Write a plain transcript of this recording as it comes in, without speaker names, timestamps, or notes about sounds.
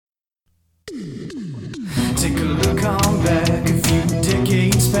Take a look on back a few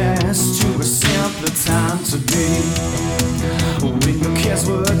decades past to a simpler time to be. When your cares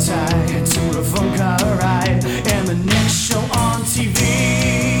were tied to a phone car ride and the next show on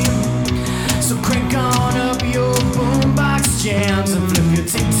TV. So crank on up your boombox jams and flip your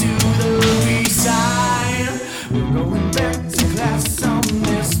tape to the B-side. We're going back to class on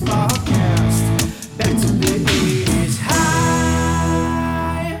this podcast. Back to the 80s high.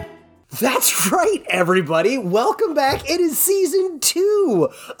 That's right, everybody. Welcome back. It is season 2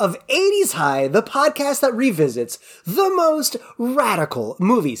 of 80s High, the podcast that revisits the most radical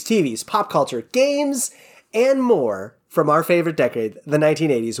movies, TVs, pop culture, games, and more from our favorite decade, the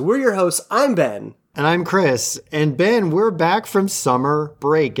 1980s. We're your hosts. I'm Ben. And I'm Chris. And Ben, we're back from summer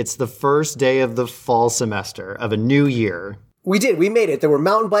break. It's the first day of the fall semester of a new year. We did. We made it. There were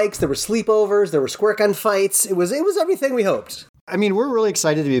mountain bikes, there were sleepovers, there were squirt gun fights. It was everything we hoped. I mean, we're really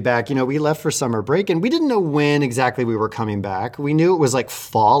excited to be back. You know, we left for summer break and we didn't know when exactly we were coming back. We knew it was like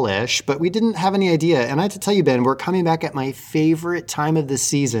fall-ish, but we didn't have any idea. And I have to tell you, Ben, we're coming back at my favorite time of the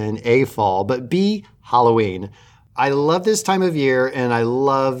season, A, fall, but B, Halloween. I love this time of year and I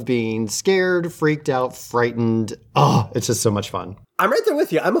love being scared, freaked out, frightened. Oh, it's just so much fun. I'm right there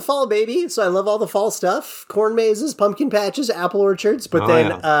with you. I'm a fall baby, so I love all the fall stuff. Corn mazes, pumpkin patches, apple orchards, but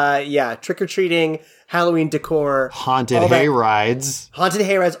trick-or-treating, Halloween decor. Haunted hay rides. Haunted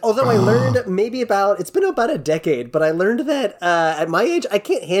hay rides. Although I learned it's been about a decade, but I learned that at my age, I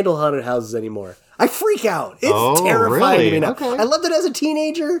can't handle haunted houses anymore. I freak out. It's terrifying to me now. Okay. I loved it as a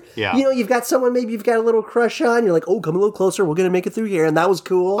teenager. Yeah. You know, you've got someone maybe you've got a little crush on. You're like, oh, come a little closer. We're going to make it through here. And that was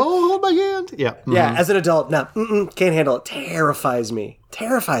cool. Oh, hold my hand. Yeah. Mm-hmm. Yeah, as an adult, no, can't handle it. Terrifies me.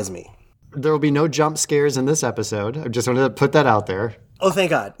 There will be no jump scares in this episode. I just wanted to put that out there. Oh,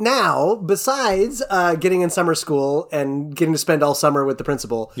 thank God. Now, besides getting in summer school and getting to spend all summer with the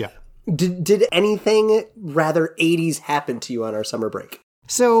principal, did anything rather 80s happen to you on our summer break?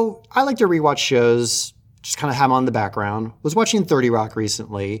 So I like to rewatch shows, just kind of have them on the background. Was watching 30 Rock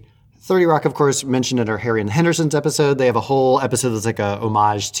recently. 30 Rock, of course, mentioned in our Harry and Henderson's episode. They have a whole episode that's like a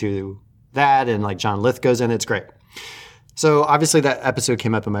homage to that, and like John Lithgow's in it. It's great. So obviously that episode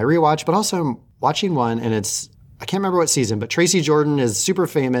came up in my rewatch, but also I'm watching one, and I can't remember what season, but Tracy Jordan is super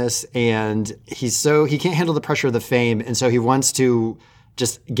famous, and he can't handle the pressure of the fame, and so he wants to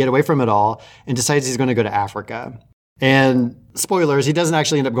just get away from it all and decides he's going to go to Africa. And spoilers, he doesn't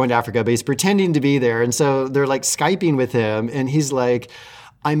actually end up going to Africa, but he's pretending to be there. And so they're like Skyping with him. And he's like,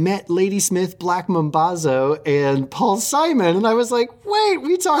 I met Ladysmith, Black Mambazo, and Paul Simon. And I was like, wait,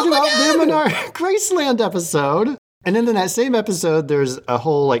 we talked about them in our Graceland episode. And then in that same episode, there's a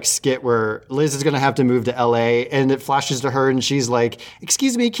whole like skit where Liz is going to have to move to LA. And it flashes to her and she's like,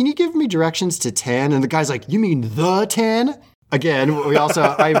 excuse me, can you give me directions to 10? And the guy's like, you mean the 10? Again,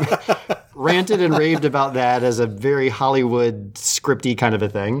 I ranted and raved about that as a very Hollywood scripty kind of a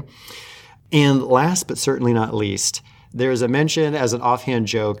thing. And last but certainly not least, there's a mention as an offhand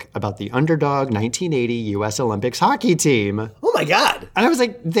joke about the underdog 1980 U.S. Olympics hockey team. Oh my God. And I was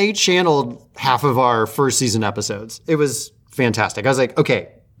like, they channeled half of our first season episodes. It was fantastic. I was like, okay,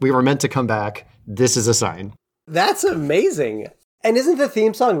 we were meant to come back. This is a sign. That's amazing. And isn't the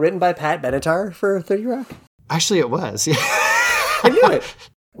theme song written by Pat Benatar for 30 Rock? Actually, it was. I knew it.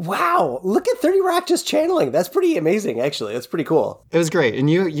 Wow. Look at 30 Rock just channeling. That's pretty amazing, actually. That's pretty cool. It was great. And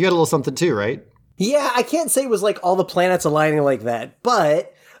you had a little something too, right? Yeah, I can't say it was like all the planets aligning like that,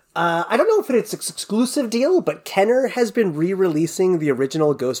 but I don't know if it's an exclusive deal, but Kenner has been re-releasing the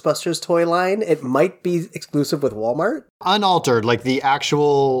original Ghostbusters toy line. It might be exclusive with Walmart. Unaltered, like the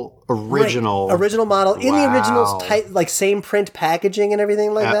actual original. Right. Original model. In the original's type, like same print packaging and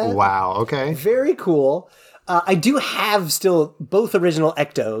everything like that. Wow, okay. Very cool. I do have still both original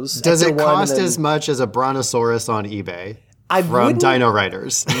Ectos. Does it Ecto cost as much as a Brontosaurus on eBay? I from Dino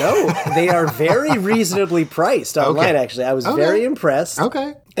Riders. No, they are very reasonably priced online, actually. I was very impressed.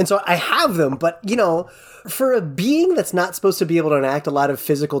 Okay. And so I have them, but, you know, for a being that's not supposed to be able to enact a lot of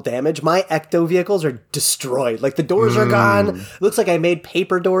physical damage, my Ecto vehicles are destroyed. Like, the doors are gone. It looks like I made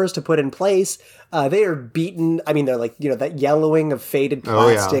paper doors to put in place. They are beaten. I mean, they're like, you know, that yellowing of faded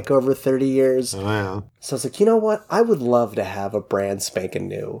plastic over 30 years. Oh, yeah. So I was like, you know what? I would love to have a brand spanking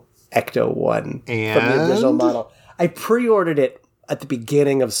new Ecto 1 from the original model. I pre-ordered it at the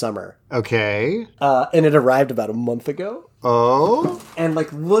beginning of summer. Okay. And it arrived about a month ago. Oh. And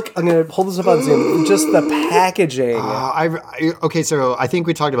like, look, I'm going to hold this up on Zoom. Just the packaging. Okay, so I think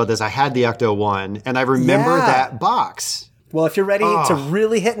we talked about this. I had the Ecto 1, and I remember that box. Well, if you're ready to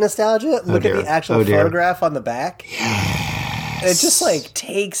really hit nostalgia, look at the actual photograph on the back. Yeah. It just like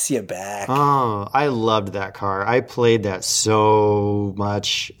takes you back. Oh, I loved that car. I played that so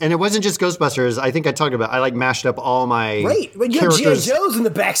much. And it wasn't just Ghostbusters. I think I talked about, I like mashed up all my Right, but you had G.I. Joes in the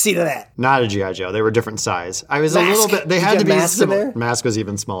backseat of that. Not a G.I. Joe. They were different size. I was Mask. a little bit, they Did had you to be have Mask in similar. there? Mask was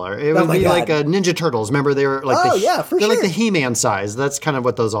even smaller. It Oh would my be God. like Ninja Turtles. Remember they were like for they're like sure. the He-Man size. That's kind of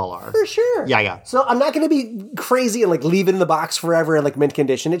what those all are. For sure. Yeah. So I'm not going to be crazy and like leave it in the box forever in like mint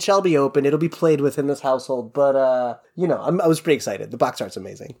condition. It shall be open. It'll be played with in this household. But, I was pretty excited. The box art's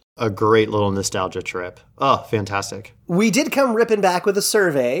amazing. A great little nostalgia trip. Oh, fantastic. We did come ripping back with a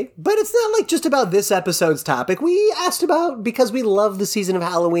survey, but it's not like just about this episode's topic. We asked about, because we love the season of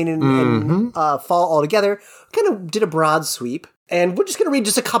Halloween and fall altogether, kind of did a broad sweep. And we're just going to read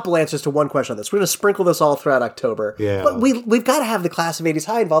just a couple answers to one question on this. We're going to sprinkle this all throughout October. Yeah. But we've got to have the class of 80s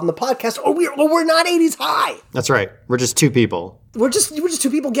High involved in the podcast, or we're not 80s High. That's right. We're just two people. We're just two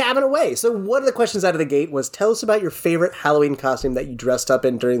people gabbing away. So one of the questions out of the gate was, tell us about your favorite Halloween costume that you dressed up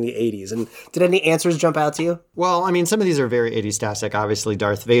in during the 80s. And did any answers jump out to you? Well, I mean, some of these are very 80s-tastic. Obviously,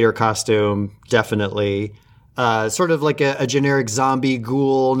 Darth Vader costume, definitely. Sort of like a generic zombie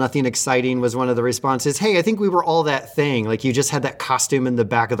ghoul, nothing exciting was one of the responses. Hey, I think we were all that thing. Like you just had that costume in the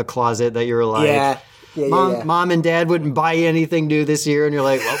back of the closet that you were like, Mom and Dad wouldn't buy anything new this year. And you're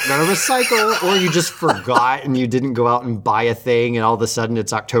like, well, gonna recycle. Or you just forgot and you didn't go out and buy a thing. And all of a sudden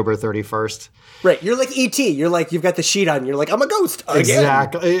it's October 31st. Right. You're like E.T. You're like, you've got the sheet on. You're like, I'm a ghost again.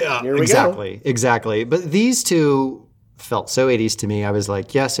 Exactly. Here we go. Exactly. But these two felt so 80s to me. I was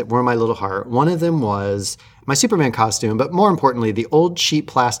like, yes, it warmed my little heart. One of them was my Superman costume, but more importantly, the old cheap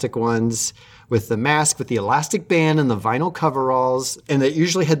plastic ones with the mask, with the elastic band and the vinyl coveralls. And it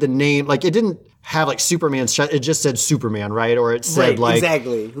usually had the name, like it didn't have like Superman's shut. It just said Superman, right? Or it said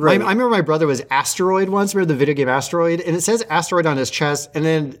exactly. Right. I remember my brother was Asteroid once. Remember the video game Asteroid? And it says Asteroid on his chest. And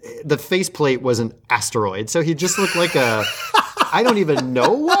then the faceplate was an asteroid. So he just looked like a... I don't even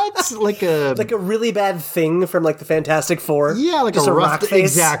know what, like a really bad thing from like the Fantastic Four. Yeah, like just a rock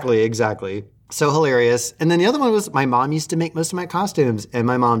face. Exactly. So hilarious. And then the other one was my mom used to make most of my costumes, and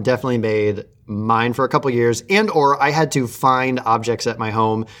my mom definitely made mine for a couple years, or I had to find objects at my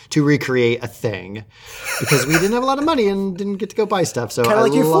home to recreate a thing because we didn't have a lot of money and didn't get to go buy stuff. So kind of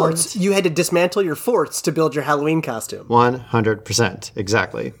like your forts. You had to dismantle your forts to build your Halloween costume. 100%.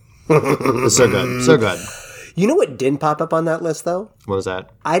 Exactly. It's so good. So good. You know what didn't pop up on that list, though? What was that?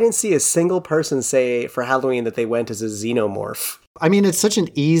 I didn't see a single person say for Halloween that they went as a xenomorph. I mean, it's such an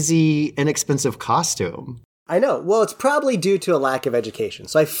easy, inexpensive costume. I know. Well, it's probably due to a lack of education.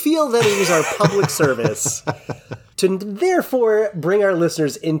 So I feel that it is our public service to therefore bring our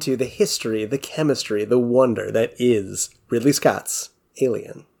listeners into the history, the chemistry, the wonder that is Ridley Scott's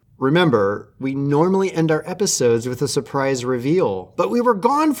Alien. Remember, we normally end our episodes with a surprise reveal, but we were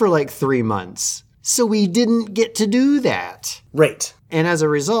gone for like 3 months. So we didn't get to do that. Right. And as a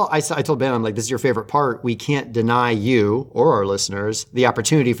result, I told Ben, I'm like, this is your favorite part. We can't deny you or our listeners the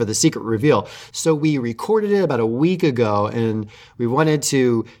opportunity for the secret reveal. So we recorded it about a week ago, and we wanted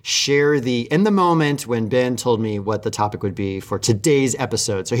to share in the moment when Ben told me what the topic would be for today's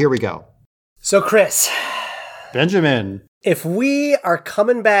episode. So here we go. So Chris. Benjamin. If we are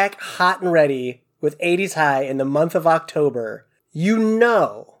coming back hot and ready with 80s High in the month of October, you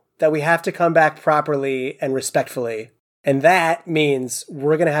know that we have to come back properly and respectfully. And that means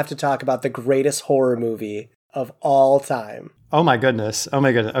we're going to have to talk about the greatest horror movie of all time. Oh my goodness.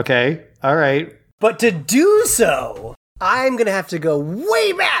 Okay. All right. But to do so, I'm going to have to go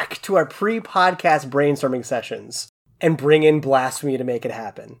way back to our pre-podcast brainstorming sessions and bring in blasphemy to make it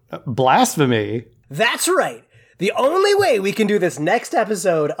happen. Blasphemy? That's right. The only way we can do this next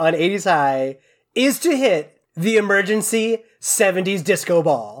episode on 80s High is to hit the emergency 70s disco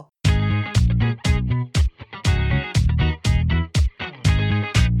ball.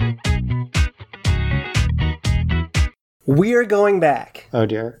 We're going back. Oh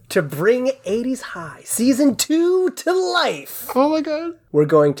dear. To bring 80s High Season 2 to life. Oh my God. We're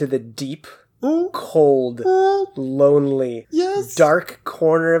going to the deep, cold, lonely, dark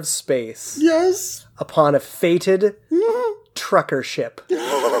corner of space. Yes. Upon a fated trucker ship.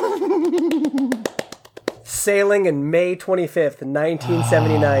 Sailing in May 25th,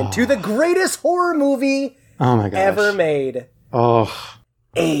 1979 to the greatest horror movie ever made. Oh.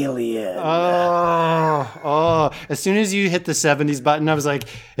 Alien. Oh. As soon as you hit the 70s button, I was like,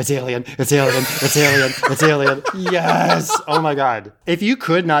 it's Alien. Yes. Oh my God. If you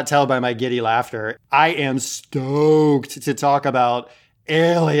could not tell by my giddy laughter, I am stoked to talk about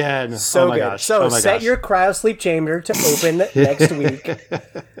Alien. So good. Gosh. So set your cryosleep chamber to open next week.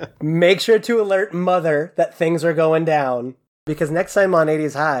 Make sure to alert Mother that things are going down. Because next time on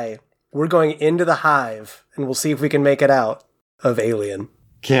 80s High, we're going into the hive and we'll see if we can make it out of Alien.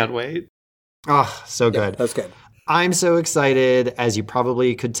 Can't wait. Oh, so good. That's good. I'm so excited, as you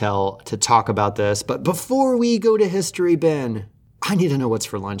probably could tell, to talk about this. But before we go to history, Ben, I need to know what's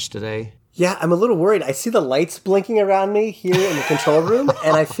for lunch today. Yeah, I'm a little worried. I see the lights blinking around me here in the control room,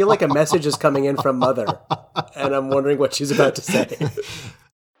 and I feel like a message is coming in from Mother. And I'm wondering what she's about to say.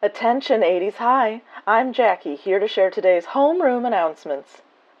 Attention 80s High, I'm Jackie, here to share today's homeroom announcements.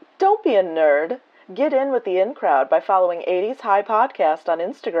 Don't be a nerd. Get in with the in-crowd by following 80s High Podcast on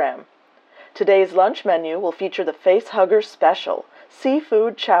Instagram. Today's lunch menu will feature the Facehugger Special,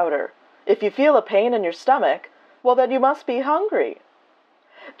 Seafood Chowder. If you feel a pain in your stomach, well then you must be hungry.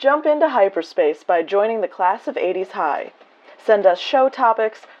 Jump into hyperspace by joining the class of 80s High. Send us show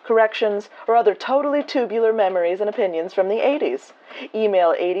topics, corrections, or other totally tubular memories and opinions from the 80s.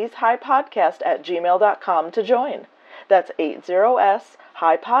 Email 80shighpodcast@gmail.com to join. That's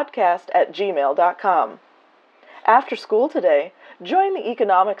 80shighpodcast@gmail.com. After school today, join the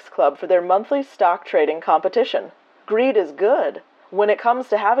Economics Club for their monthly stock trading competition. Greed is good when it comes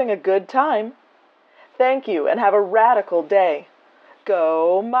to having a good time. Thank you and have a radical day.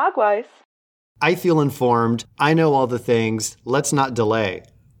 Go Mogwais! I feel informed. I know all the things. Let's not delay.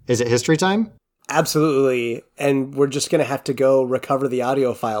 Is it history time? Absolutely. And we're just going to have to go recover the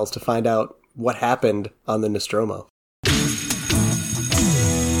audio files to find out what happened on the Nostromo.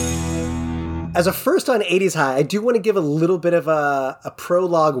 As a first on 80s High, I do want to give a little bit of a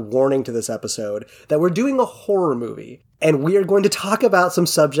prologue warning to this episode that we're doing a horror movie. And we are going to talk about some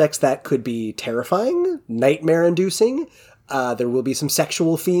subjects that could be terrifying, nightmare-inducing. There will be some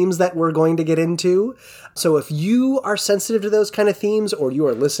sexual themes that we're going to get into. So if you are sensitive to those kind of themes, or you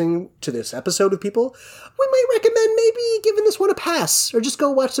are listening to this episode with people, we might recommend maybe giving this one a pass, or just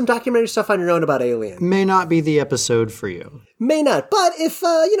go watch some documentary stuff on your own about Alien. May not be the episode for you. May not, but if,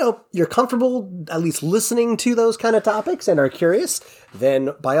 you're comfortable at least listening to those kind of topics and are curious, then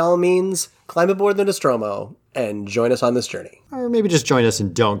by all means, climb aboard the Nostromo and join us on this journey. Or maybe just join us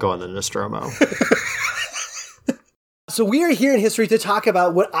and don't go on the Nostromo. So we are here in history to talk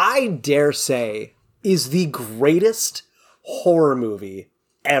about what I dare say is the greatest horror movie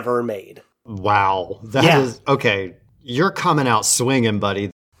ever made. Wow. That is okay. You're coming out swinging,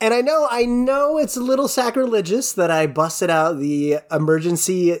 buddy. And I know it's a little sacrilegious that I busted out the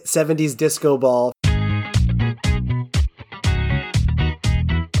emergency 70s disco ball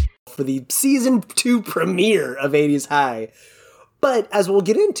for the season 2 premiere of 80s High. But as we'll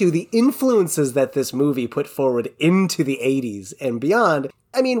get into, the influences that this movie put forward into the 80s and beyond,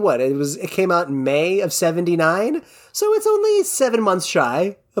 I mean, it came out in May of 79, so it's only 7 months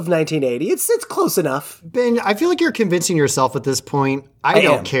shy of 1980. It's close enough. Ben, I feel like you're convincing yourself at this point. I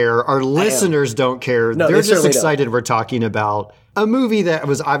don't care. Our listeners don't care. No, They're just excited we're talking about a movie that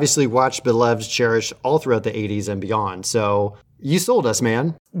was obviously watched, beloved, cherished all throughout the 80s and beyond. So you sold us,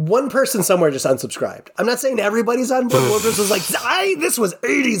 man. One person somewhere just unsubscribed. I'm not saying everybody's on board. One person was like, this was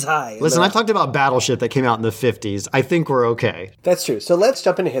 80s High. Listen, I talked about Battleship that came out in the 50s. I think we're okay. That's true. So let's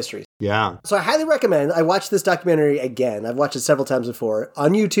jump into history. Yeah. So I highly recommend, I watched this documentary again. I've watched it several times before.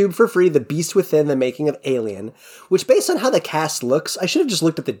 On YouTube for free, The Beast Within, The Making of Alien, which based on how the cast looks, I should have just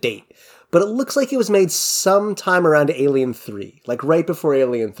looked at the date. But it looks like it was made sometime around Alien 3, like right before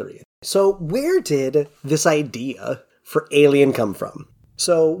Alien 3. So where did this idea for Alien come from?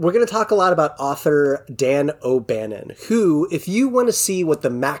 So we're going to talk a lot about author Dan O'Bannon, who, if you want to see what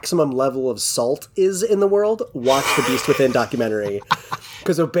the maximum level of salt is in the world, watch the Beast Within documentary.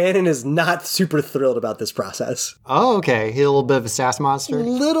 Because O'Bannon is not super thrilled about this process. Oh, okay. He's a little bit of a sass monster.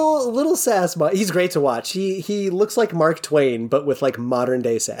 Little sass monster. He's great to watch. He looks like Mark Twain, but with like modern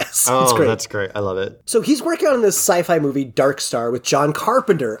day sass. Oh, it's great. That's great. I love it. So he's working on this sci-fi movie, Dark Star, with John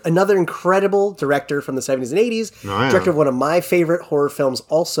Carpenter, another incredible director from the 70s and 80s. Oh, yeah. Director of one of my favorite horror films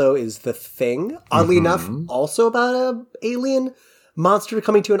also is The Thing. Oddly enough, also about a alien monster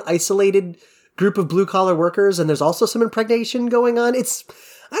coming to an isolated group of blue-collar workers, and there's also some impregnation going on. I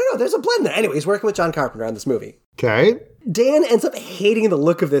don't know, there's a blend there. Anyway, he's working with John Carpenter on this movie. Okay. Dan ends up hating the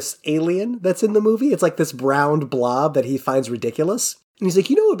look of this alien that's in the movie. It's like this browned blob that he finds ridiculous. And he's like,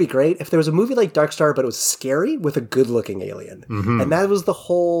 what would be great if there was a movie like Dark Star, but it was scary with a good-looking alien. Mm-hmm. And that was the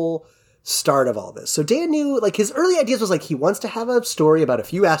whole start of all this. So Dan knew, like, his early ideas was like, he wants to have a story about a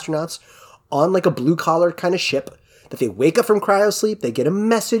few astronauts on like a blue-collar kind of ship that they wake up from cryosleep, they get a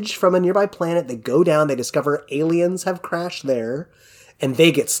message from a nearby planet, they go down, they discover aliens have crashed there, and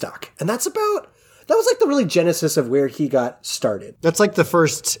they get stuck. And that was like the really genesis of where he got started. That's like the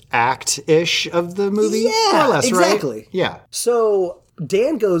first act-ish of the movie? Yeah, more or less, exactly. Right? Yeah. So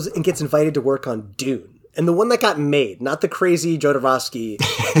Dan goes and gets invited to work on Dune, And the one that got made, not the crazy Jodorowsky,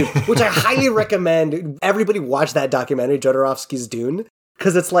 which I highly recommend everybody watch that documentary, Jodorowsky's Dune.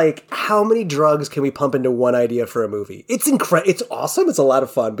 Because it's like, how many drugs can we pump into one idea for a movie? It's it's awesome, it's a lot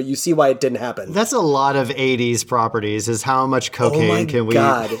of fun, but you see why it didn't happen. That's a lot of 80s properties, is how much cocaine can we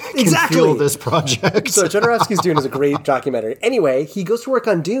exactly fuel this project. So Jodorowsky's Dune is a great documentary. Anyway, he goes to work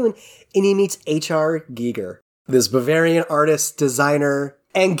on Dune, and he meets H.R. Giger, this Bavarian artist, designer.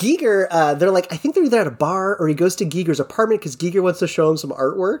 And Giger, they're like, I think they're either at a bar, or he goes to Giger's apartment because Giger wants to show him some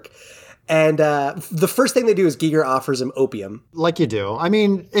artwork. And the first thing they do is Giger offers him opium. Like you do. I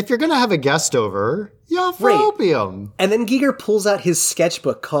mean, if you're going to have a guest over, you offer opium. And then Giger pulls out his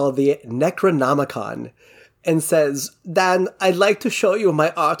sketchbook called the Necronomicon and says, Dan, I'd like to show you my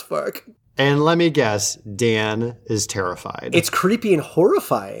artwork. And let me guess, Dan is terrified. It's creepy and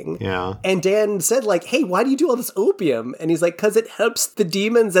horrifying. Yeah. And Dan said, like, hey, why do you do all this opium? And he's like, because it helps the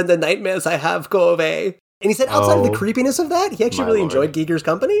demons and the nightmares I have go away. And he said outside of the creepiness of that, he actually really enjoyed Giger's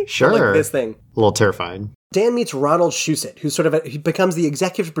company. Sure. Like this thing. A little terrifying. Dan meets Ronald Shusett, who's he becomes the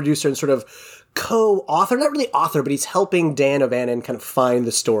executive producer and sort of co-author, not really author, but he's helping Dan O'Bannon kind of find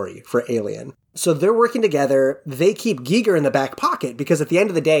the story for Alien. So they're working together. They keep Giger in the back pocket because at the end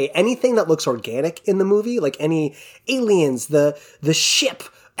of the day, anything that looks organic in the movie, like any aliens, the ship,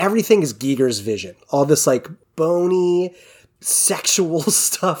 everything is Giger's vision. All this like bony, sexual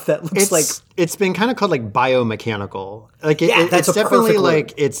stuff that looks like it's been kind of called like biomechanical. Like that's it's definitely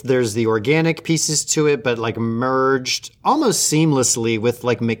like there's the organic pieces to it, but like merged almost seamlessly with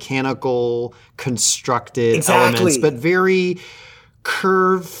like mechanical constructed elements, but very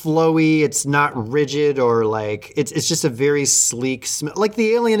curved, flowy. It's not rigid or like it's just a very sleek, like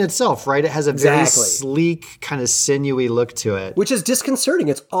the alien itself, right? It has a very sleek, kind of sinewy look to it, which is disconcerting.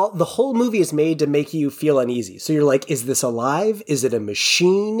 The whole movie is made to make you feel uneasy. So you're like, is this alive? Is it a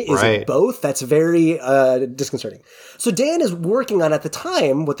machine? Is it both? That's very disconcerting. So Dan is working on, at the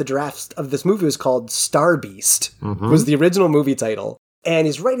time, what the draft of this movie was called Star Beast, was the original movie title. And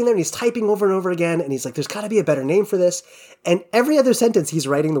he's writing there and he's typing over and over again. And he's like, there's got to be a better name for this. And every other sentence, he's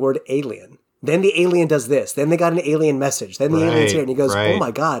writing the word alien. Then the alien does this. Then they got an alien message. Then the alien's here. And he goes, oh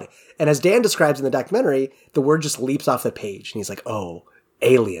my God. And as Dan describes in the documentary, the word just leaps off the page. And he's like, oh,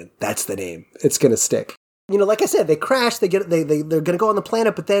 alien. That's the name. It's going to stick. You know, like I said, they crash, they're going to go on the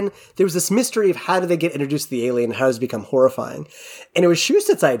planet, but then there was this mystery of how do they get introduced to the alien, how does it become horrifying? And it was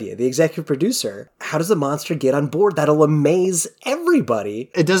Schustett's idea, the executive producer. How does the monster get on board that'll amaze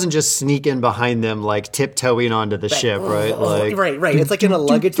everybody? It doesn't just sneak in behind them, like tiptoeing onto the ship, right? Like, right. It's like in a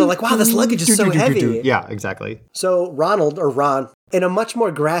luggage. They're like, wow, this luggage is so heavy. Yeah, exactly. So Ron, in a much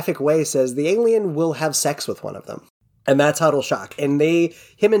more graphic way, says the alien will have sex with one of them. And that's how it'll shock. And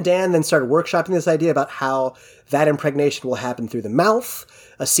him and Dan then started workshopping this idea about how that impregnation will happen through the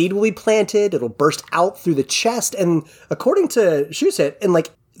mouth. A seed will be planted. It'll burst out through the chest. And according to Shusett, in like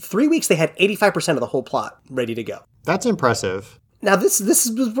 3 weeks, they had 85% of the whole plot ready to go. That's impressive. Now, this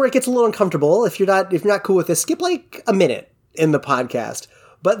is where it gets a little uncomfortable. If you're not cool with this, skip like a minute in the podcast.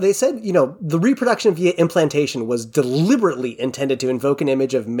 But they said, you know, the reproduction via implantation was deliberately intended to invoke an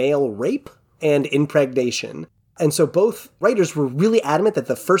image of male rape and impregnation. And so both writers were really adamant that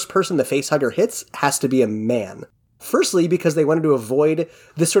the first person the facehugger hits has to be a man. Firstly, because they wanted to avoid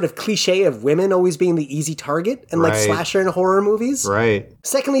this sort of cliche of women always being the easy target in like slasher and horror movies. Right.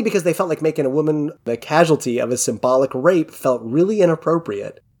 Secondly, because they felt like making a woman the casualty of a symbolic rape felt really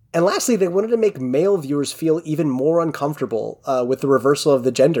inappropriate. And lastly, they wanted to make male viewers feel even more uncomfortable with the reversal of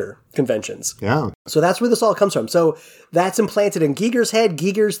the gender conventions. Yeah. So that's where this all comes from. So that's implanted in Giger's head.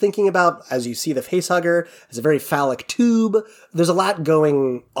 Giger's thinking about, as you see the facehugger, as a very phallic tube. There's a lot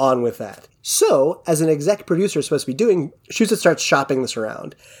going on with that. So, as an exec producer is supposed to be doing, Shusett starts shopping this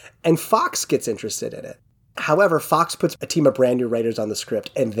around. And Fox gets interested in it. However, Fox puts a team of brand new writers on the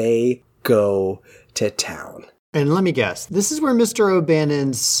script, and they go to town. And let me guess, this is where Mr.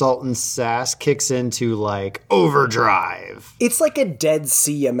 O'Bannon's salt and sass kicks into, like, overdrive. It's like a Dead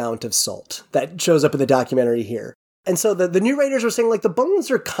Sea amount of salt that shows up in the documentary here. And so the new writers were saying, like, the bones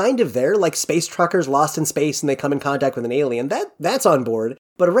are kind of there, like space truckers lost in space and they come in contact with an alien. That's on board.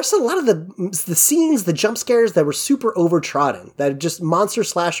 But the rest of a lot of the scenes, the jump scares that were super overtrodden, that just monster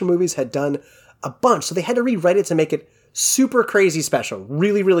slasher movies had done a bunch. So they had to rewrite it to make it super crazy special.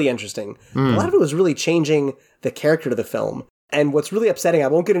 Really, really interesting. A lot of it was really changing the character of the film. And what's really upsetting, I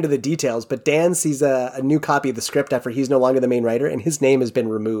won't get into the details, but Dan sees a new copy of the script after he's no longer the main writer, and his name has been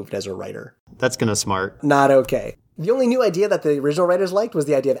removed as a writer. That's gonna smart. Not okay. The only new idea that the original writers liked was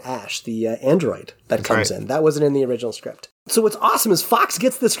the idea of Ash, the android that comes in. That wasn't in the original script. So what's awesome is Fox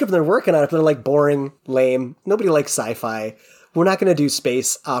gets the script and they're working on it, but they're like boring, lame. Nobody likes sci-fi. we're not going to do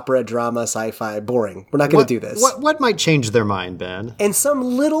space, opera, drama, sci-fi, boring. We're not going to do this. What might change their mind, Ben? And some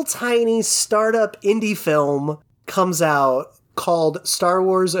little tiny startup indie film comes out called Star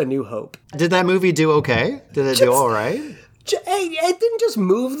Wars A New Hope. Did that movie do okay? Did it do all right? It didn't just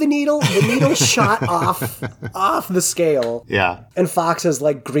move the needle. The needle shot off the scale. Yeah. And Fox has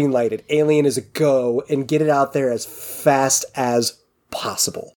like greenlighted Alien is a go and get it out there as fast as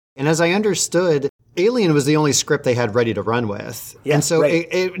possible. And as I understood, Alien was the only script they had ready to run with. Yeah, and so right.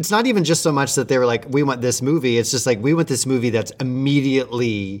 it's not even just so much that they were like, we want this movie. It's just like, we want this movie that's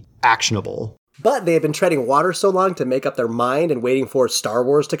immediately actionable. But they had been treading water so long to make up their mind and waiting for Star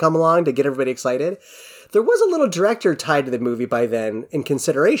Wars to come along to get everybody excited. There was a little director tied to the movie by then in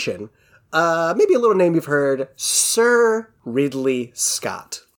consideration. Maybe a little name you've heard, Sir Ridley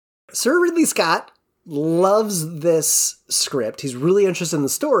Scott. Sir Ridley Scott loves this script. He's really interested in the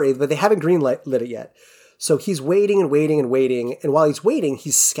story, but they haven't greenlit it yet. So he's waiting and waiting and waiting, and while he's waiting,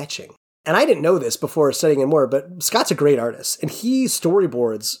 he's sketching. And I didn't know this before studying it more, but Scott's a great artist, and he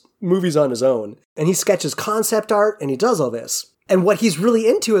storyboards movies on his own, and he sketches concept art, and he does all this. And what he's really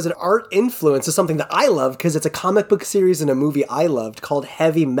into as an art influence is something that I love because it's a comic book series and a movie I loved called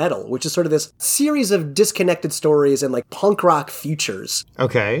Heavy Metal, which is sort of this series of disconnected stories and like punk rock futures.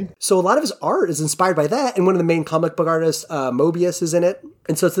 Okay. So a lot of his art is inspired by that. And one of the main comic book artists, Mobius, is in it.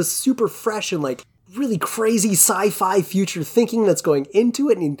 And so it's this super fresh and like really crazy sci-fi future thinking that's going into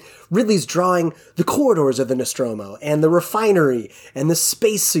it. And Ridley's drawing the corridors of the Nostromo and the refinery and the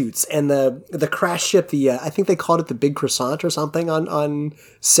spacesuits and the crash ship. I think they called it the Big Croissant or something on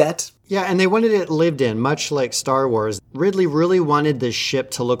set. Yeah, and they wanted it lived in, much like Star Wars. Ridley really wanted this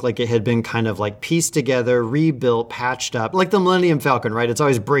ship to look like it had been kind of like pieced together, rebuilt, patched up, like the Millennium Falcon, right? It's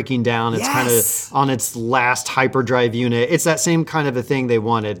always breaking down. It's kind of on its last hyperdrive unit. It's that same kind of a thing they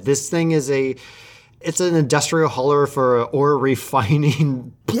wanted. This thing is it's an industrial hauler for an ore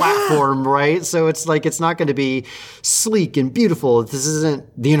refining platform, right? So it's like, it's not going to be sleek and beautiful. This isn't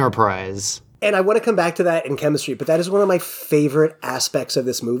the Enterprise. And I want to come back to that in chemistry, but that is one of my favorite aspects of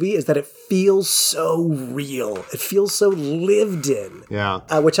this movie is that it feels so real. It feels so lived in. Yeah.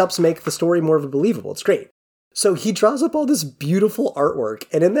 Which helps make the story more believable. It's great. So he draws up all this beautiful artwork.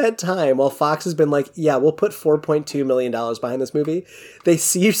 And in that time, while Fox has been like, yeah, we'll put $4.2 million behind this movie, they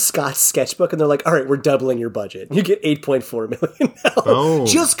see Scott's sketchbook and they're like, all right, we're doubling your budget. You get $8.4 million now. Oh.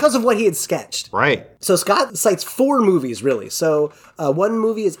 Just because of what he had sketched. Right. So Scott cites 4 movies, really. So one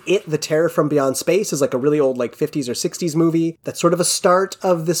movie is It, The Terror from Beyond Space, is like a really old like 50s or 60s movie. That's sort of a start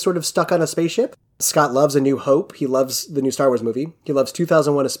of this sort of stuck on a spaceship. Scott loves A New Hope. He loves the new Star Wars movie. He loves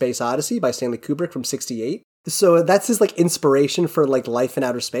 2001: A Space Odyssey by Stanley Kubrick from '68. So that's his like inspiration for like life in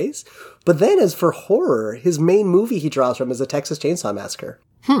outer space. But then as for horror, his main movie he draws from is The Texas Chainsaw Massacre.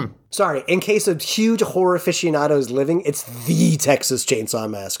 Sorry, in case of huge horror aficionados living, it's The Texas Chainsaw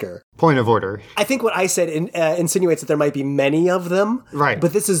Massacre. Point of order. I think what I said insinuates that there might be many of them. Right.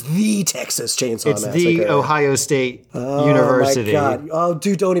 But this is The Texas Chainsaw Massacre. It's the Ohio State University. Oh, my God. Oh,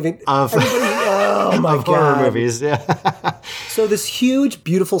 dude, don't even... Of, oh, my of God. horror movies, yeah. So this huge,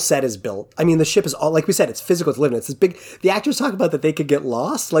 beautiful set is built. I mean, the ship is all, like we said, it's physical, it's living. It's this big... The actors talk about that they could get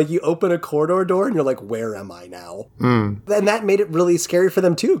lost. Like, you open a corridor door and you're like, where am I now? And that made it really scary for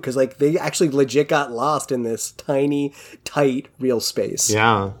them, too, because, like, they actually legit got lost in this tiny, tight, real space.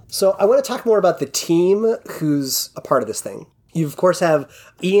 Yeah. So I want to talk more about the team who's a part of this thing. You, of course, have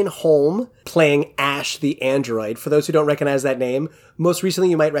Ian Holm playing Ash the android. For those who don't recognize that name, most recently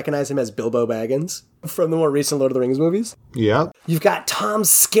you might recognize him as Bilbo Baggins from the more recent Lord of the Rings movies. Yep. You've got Tom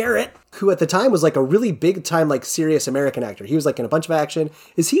Skerritt, who at the time was like a really big-time, like, serious American actor. He was like in a bunch of action.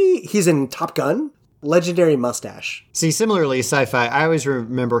 He's in Top Gun? Legendary mustache. See, similarly, sci-fi, I always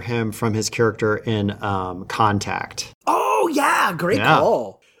remember him from his character in Contact. Oh, yeah! Great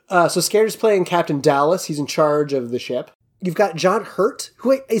call. So Skerritt's playing Captain Dallas. He's in charge of the ship. You've got John Hurt.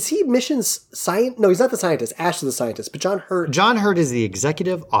 Who is he? Missions scientist? No, he's not the scientist. Ash is the scientist. But John Hurt. John Hurt is the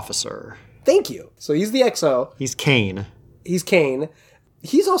executive officer. Thank you. So he's the XO. He's Kane. He's Kane.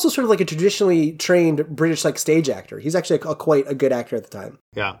 He's also sort of like a traditionally trained British like stage actor. He's actually quite a good actor at the time.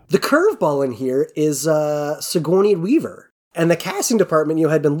 Yeah. The curveball in here is Sigourney Weaver. And the casting department,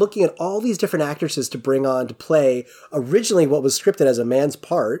 had been looking at all these different actresses to bring on to play originally what was scripted as a man's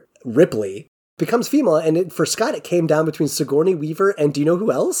part, Ripley, becomes female. And for Scott, it came down between Sigourney Weaver and do you know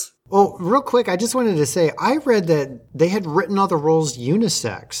who else? Oh, real quick, I just wanted to say, I read that they had written all the roles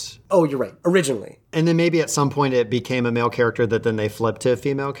unisex. Oh, you're right. Originally. And then maybe at some point it became a male character that then they flipped to a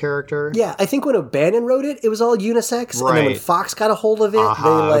female character. Yeah, I think when O'Bannon wrote it, it was all unisex. And then when Right. Fox got a hold of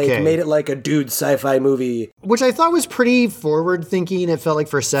it, they made it like a dude sci-fi movie. Which I thought was pretty forward thinking. It felt like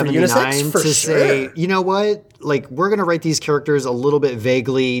for 79 unisex? For to say, sure. you know what? Like, we're going to write these characters a little bit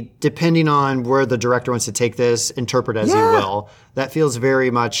vaguely, depending on where the director wants to take this, interpret as you will. That feels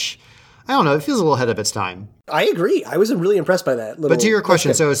very much, I don't know, it feels a little ahead of its time. I agree. I was really impressed by that. But to your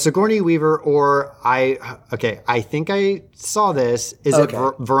question, so Sigourney Weaver or I think I saw this. Is it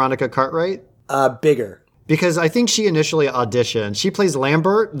Veronica Cartwright? Bigger. Because I think she initially auditioned. She plays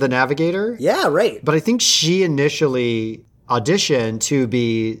Lambert, the navigator. Yeah, right. But I think she initially auditioned to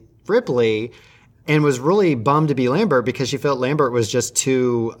be Ripley and was really bummed to be Lambert because she felt Lambert was just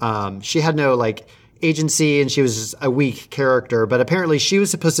too, she had no like agency and she was just a weak character. But apparently she was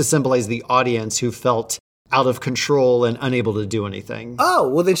supposed to symbolize the audience who felt out of control and unable to do anything. Oh,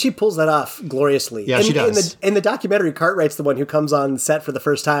 well then she pulls that off gloriously. Yeah, she does. In the documentary, Cartwright's the one who comes on set for the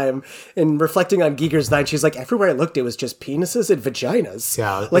first time and reflecting on Giger's Nine, she's like, everywhere I looked, it was just penises and vaginas.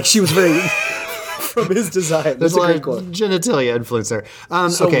 Yeah. Like she was very... from his design. There's That's a lot great of quote. genitalia influence there.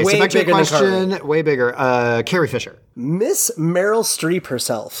 So okay, way so back to your bigger than question. Way bigger. Carrie Fisher. Miss Meryl Streep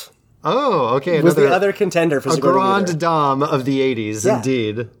herself Oh, okay. was the other contender for a Sigourney grande Weaver. dame of the 80s, Yeah.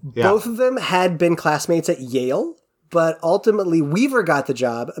 indeed. Yeah. Both of them had been classmates at Yale, but ultimately Weaver got the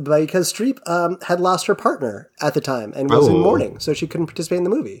job because Streep had lost her partner at the time and was in mourning, so she couldn't participate in the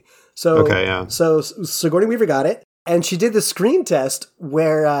movie. So, so Sigourney Weaver got it, and she did the screen test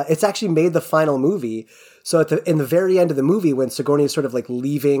where it's actually made the final movie. So in the very end of the movie, when Sigourney is sort of like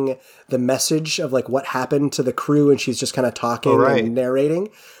leaving the message of like what happened to the crew, and she's just kind of talking and narrating,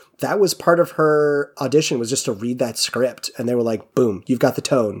 that was part of her audition, was just to read that script, and they were like, "Boom, you've got the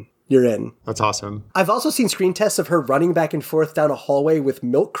tone." You're in. That's awesome. I've also seen screen tests of her running back and forth down a hallway with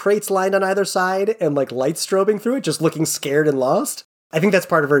milk crates lined on either side and like lights strobing through it, just looking scared and lost. I think that's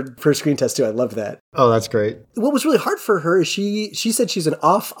part of her screen test too. I love that. Oh, that's great. What was really hard for her is she said she's an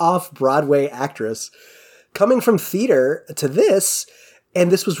off Broadway actress coming from theater to this, and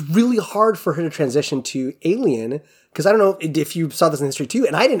this was really hard for her to transition to Alien, because I don't know if you saw this in history too,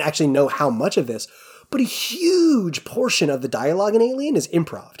 and I didn't actually know how much of this, but a huge portion of the dialogue in Alien is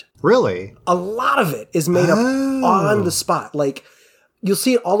improv. Really? A lot of it is made up on the spot. Like, you'll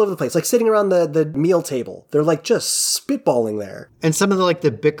see it all over the place. Like, sitting around the meal table, they're, like, just spitballing there. And some of the, like,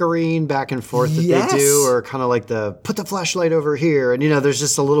 the bickering back and forth that they do are kind of like the, put the flashlight over here. And, you know, there's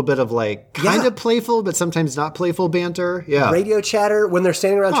just a little bit of, like, kind of playful, but sometimes not playful banter. Yeah. Radio chatter, when they're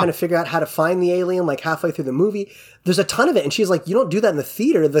standing around trying to figure out how to find the alien, like, halfway through the movie. There's a ton of it. And she's like, you don't do that in the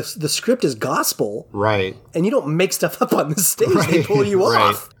theater. The script is gospel. Right. And you don't make stuff up on the stage. They pull you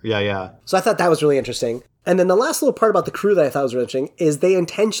off. Yeah, yeah. So I thought that was really interesting. And then the last little part about the crew that I thought was really interesting is they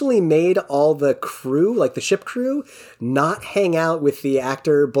intentionally made all the crew, like the ship crew, not hang out with the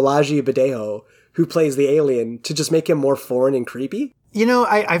actor Balaji Badejo, who plays the alien, to just make him more foreign and creepy. You know,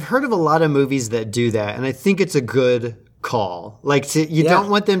 I've heard of a lot of movies that do that, and I think it's a good call. Like, you don't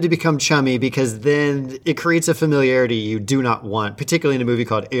want them to become chummy, because then it creates a familiarity you do not want, particularly in a movie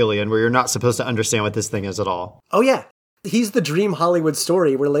called Alien, where you're not supposed to understand what this thing is at all. Oh, yeah. He's the dream Hollywood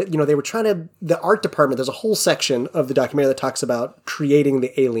story where, you know, they were trying to, the art department, there's a whole section of the documentary that talks about creating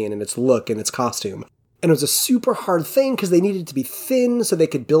the alien and its look and its costume. And it was a super hard thing because they needed it to be thin so they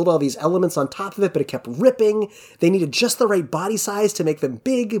could build all these elements on top of it, but it kept ripping. They needed just the right body size to make them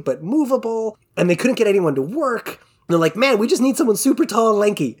big but movable. And they couldn't get anyone to work. And they're like, man, we just need someone super tall and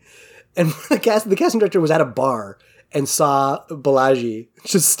lanky. And the casting director was at a bar and saw Balaji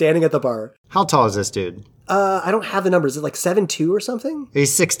just standing at the bar. How tall is this dude? I don't have the numbers. Is it like 7'2" or something?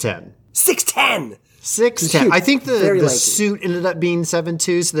 He's 6'10". 6'10". 6'10". I think the suit ended up being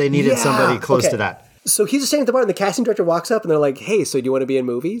 7'2", so they needed somebody close to that. So he's just standing at the bar, and the casting director walks up, and they're like, hey, so do you want to be in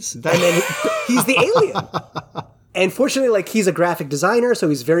movies? And then he's the alien. And fortunately, like, he's a graphic designer, so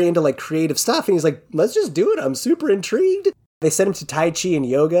he's very into, like, creative stuff. And he's like, let's just do it. I'm super intrigued. They sent him to Tai Chi and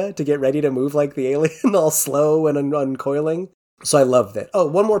yoga to get ready to move like the alien, all slow and uncoiling. So I loved it. Oh,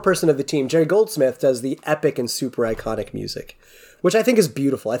 one more person of the team. Jerry Goldsmith does the epic and super iconic music, which I think is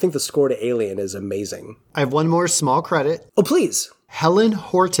beautiful. I think the score to Alien is amazing. I have one more small credit. Oh, please. Helen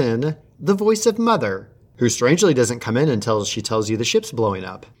Horton, the voice of Mother, who strangely doesn't come in until she tells you the ship's blowing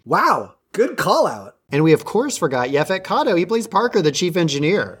up. Wow. Good call out. And we, of course, forgot Yaphet Kotto. He plays Parker, the chief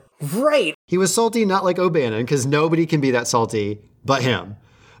engineer. Right. He was salty, not like O'Bannon, because nobody can be that salty but him.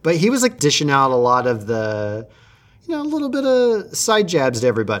 But he was like dishing out a lot of the, you know, a little bit of side jabs to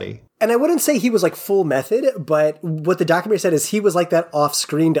everybody. And I wouldn't say he was like full method, but what the documentary said is he was like that off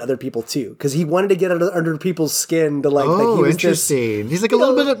screen to other people too, because he wanted to get under people's skin to like. Oh, that he was interesting. He's like a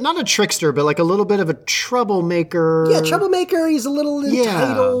little bit of, not a trickster, but like a little bit of a troublemaker. Yeah, troublemaker. He's a little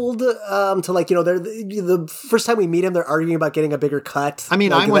entitled to like, the first time we meet him, they're arguing about getting a bigger cut. I mean,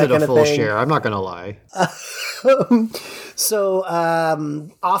 like, I wanted a full share. I'm not going to lie. So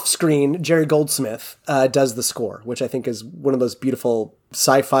off screen, Jerry Goldsmith does the score, which I think is one of those beautiful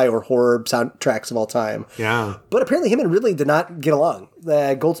sci-fi or horror soundtracks of all time. Yeah. But apparently him and Ridley did not get along.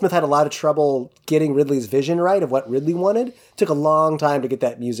 Goldsmith had a lot of trouble getting Ridley's vision right of what Ridley wanted. Took a long time to get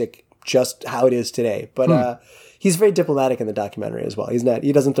that music just how it is today. But he's very diplomatic in the documentary as well.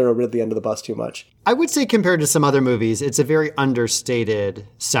 He doesn't throw Ridley under the bus too much. I would say compared to some other movies, it's a very understated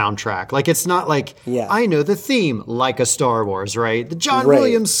soundtrack. Like, it's not like, I know the theme, like a Star Wars, right? The John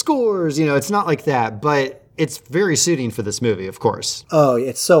Williams scores, it's not like that. But it's very suiting for this movie, of course. Oh,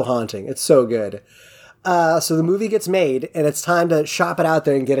 it's so haunting. It's so good. So the movie gets made, and it's time to shop it out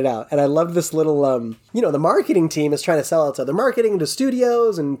there and get it out. And I love this little, the marketing team is trying to sell it. So they're marketing to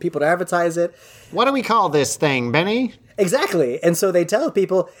studios and people to advertise it. What do we call this thing, Benny? Exactly. And so they tell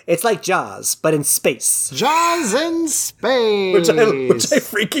people it's like Jaws, but in space. Jaws in space. Which I kind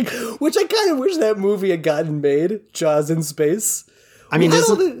of wish that movie had gotten made. Jaws in space. I mean, is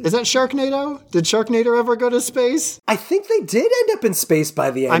that Sharknado? Did Sharknado ever go to space? I think they did end up in space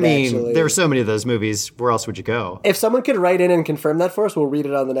by the end, actually. There are so many of those movies. Where else would you go? If someone could write in and confirm that for us, we'll read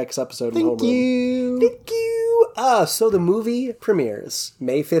it on the next episode. Thank you. Thank you. So the movie premieres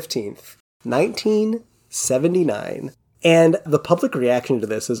May 15th, 1979. And the public reaction to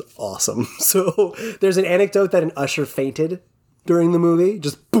this is awesome. So there's an anecdote that an usher fainted during the movie.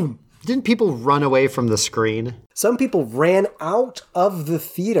 Just boom. Didn't people run away from the screen? Some people ran out of the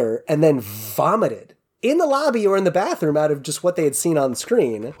theater and then vomited in the lobby or in the bathroom out of just what they had seen on the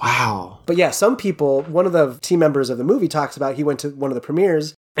screen. Wow. But yeah, some people, one of the team members of the movie talks about he went to one of the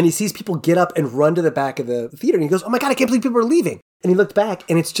premieres and he sees people get up and run to the back of the theater and he goes, oh my God, I can't believe people are leaving. And he looked back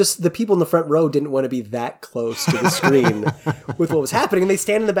and it's just the people in the front row didn't want to be that close to the screen with what was happening. And they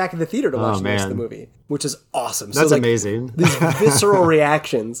stand in the back of the theater to watch the rest of the movie, which is awesome. That's amazing. These visceral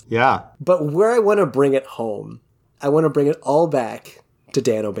reactions. Yeah. But where I want to bring it home, I want to bring it all back to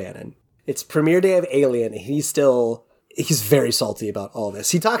Dan O'Bannon. It's premiere day of Alien. He's very salty about all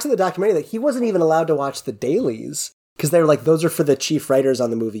this. He talks in the documentary that he wasn't even allowed to watch the dailies because they were like, those are for the chief writers on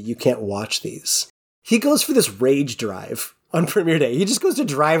the movie. You can't watch these. He goes for this rage drive on premiere day. He just goes to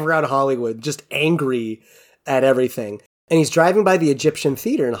drive around Hollywood, just angry at everything. And he's driving by the Egyptian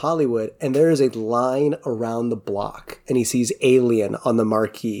Theater in Hollywood, and there is a line around the block, and he sees Alien on the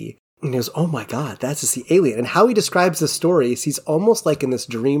marquee. And he goes, oh my God, that's just the Alien. And how he describes the story is he's almost like in this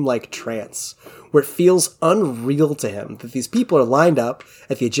dreamlike trance, where it feels unreal to him that these people are lined up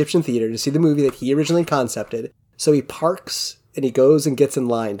at the Egyptian Theater to see the movie that he originally concepted. So he parks, and he goes and gets in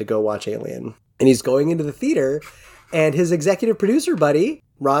line to go watch Alien. And he's going into the theater, and his executive producer buddy,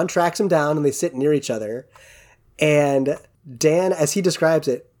 Ron, tracks him down and they sit near each other. And Dan, as he describes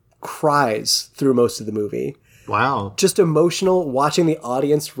it, cries through most of the movie. Wow. Just emotional, watching the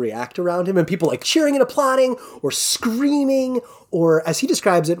audience react around him and people like cheering and applauding or screaming. Or as he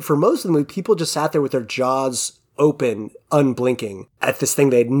describes it, for most of the movie, people just sat there with their jaws open, unblinking at this thing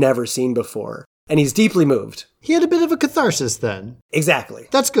they'd never seen before. And he's deeply moved. He had a bit of a catharsis then. Exactly.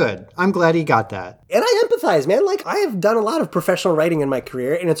 That's good. I'm glad he got that. And I empathize, man. Like, I have done a lot of professional writing in my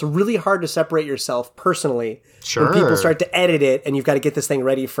career, and it's really hard to separate yourself personally. Sure. When people start to edit it, and you've got to get this thing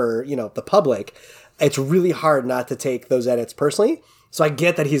ready for, the public. It's really hard not to take those edits personally. So I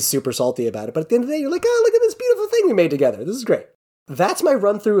get that he's super salty about it. But at the end of the day, you're like, oh, look at this beautiful thing we made together. This is great. That's my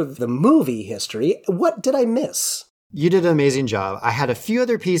run through of the movie history. What did I miss? You did an amazing job. I had a few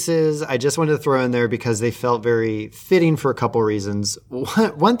other pieces I just wanted to throw in there because they felt very fitting for a couple reasons.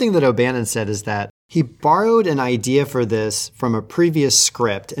 One thing that O'Bannon said is that he borrowed an idea for this from a previous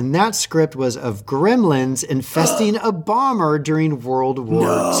script, and that script was of gremlins infesting a bomber during World War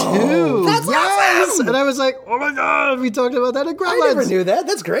II. That's awesome! And I was like, oh my God, we talked about that in Gremlins. I never knew that.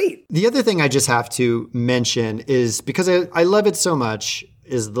 That's great. The other thing I just have to mention is, because I love it so much,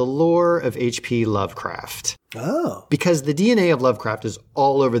 is the lore of H.P. Lovecraft. Oh. Because the DNA of Lovecraft is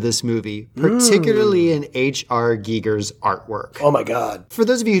all over this movie, particularly in H.R. Giger's artwork. Oh my God. For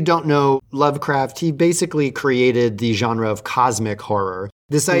those of you who don't know Lovecraft, he basically created the genre of cosmic horror.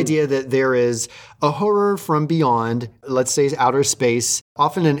 This idea that there is a horror from beyond, let's say outer space,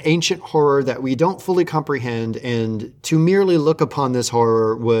 often an ancient horror that we don't fully comprehend, and to merely look upon this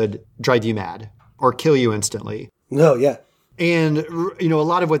horror would drive you mad or kill you instantly. No, yeah. And, a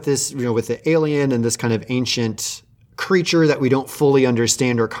lot of what this, with the alien and this kind of ancient creature that we don't fully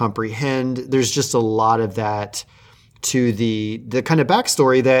understand or comprehend. There's just a lot of that to the kind of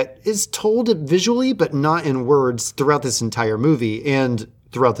backstory that is told visually, but not in words throughout this entire movie and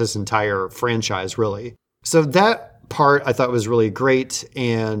throughout this entire franchise, really. So that part I thought was really great.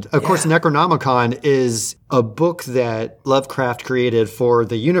 And of course, Necronomicon is a book that Lovecraft created for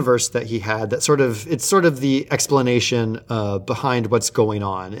the universe that he had. It's sort of the explanation behind what's going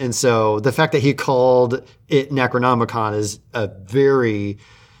on. And so the fact that he called it Necronomicon is a very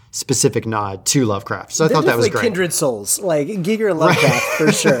specific nod to Lovecraft. So I thought that was great. Kindred souls, like Giger and Lovecraft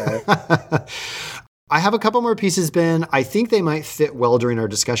for sure. I have a couple more pieces, Ben. I think they might fit well during our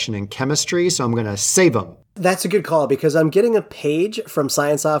discussion in chemistry, so I'm going to save them. That's a good call because I'm getting a page from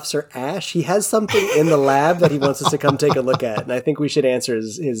Science Officer Ash. He has something in the lab that he wants us to come take a look at, and I think we should answer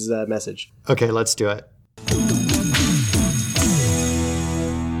his message. Okay, let's do it.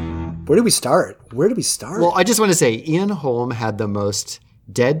 Where do we start? Well, I just want to say Ian Holm had the most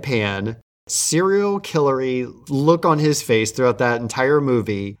deadpan, serial killery look on his face throughout that entire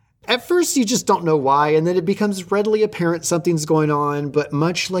movie. At first, you just don't know why, and then it becomes readily apparent something's going on. But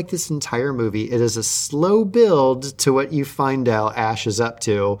much like this entire movie, it is a slow build to what you find out Ash is up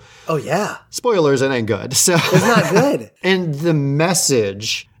to. Oh, yeah. Spoilers, it ain't good. So it's not good. And the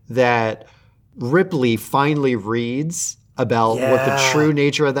message that Ripley finally reads about what the true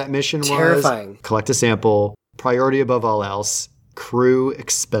nature of that mission was. Terrifying. Collect a sample, priority above all else, crew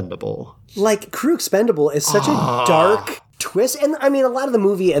expendable. Like, crew expendable is such a dark twist. And I mean, a lot of the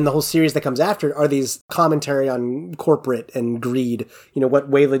movie and the whole series that comes after are these commentary on corporate and greed, what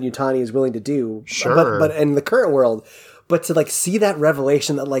Weyland Yutani is willing to do. Sure. But in the current world, but to see that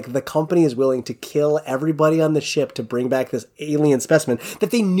revelation that the company is willing to kill everybody on the ship to bring back this alien specimen,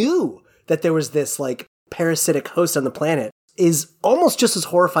 that they knew that there was this parasitic host on the planet, is almost just as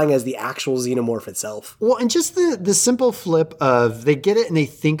horrifying as the actual xenomorph itself. Well, and just the simple flip of they get it and they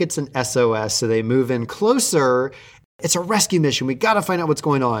think it's an SOS, so they move in closer. It's a rescue mission. We got to find out what's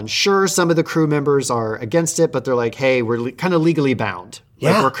going on. Sure, some of the crew members are against it, but they're like, hey, we're kind of legally bound.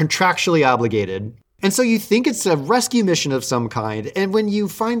 Yeah. We're contractually obligated. And so you think it's a rescue mission of some kind. And when you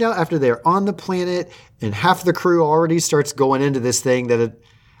find out after they're on the planet and half the crew already starts going into this thing that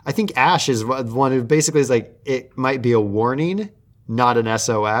I think Ash is one who basically is like, it might be a warning, not an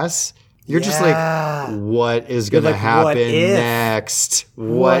SOS. You're just like, what is going to happen next?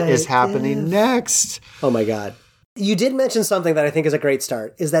 What is happening next? Oh my God. You did mention something that I think is a great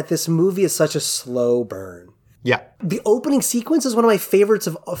start, is that this movie is such a slow burn. Yeah. The opening sequence is one of my favorites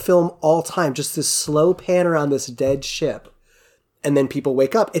of a film all time. Just this slow pan around this dead ship. And then people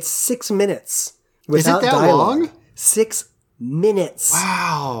wake up. It's 6 minutes. Is it that dialogue. long? 6 minutes.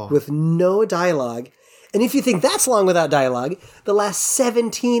 Wow. With no dialogue. And if you think that's long without dialogue, the last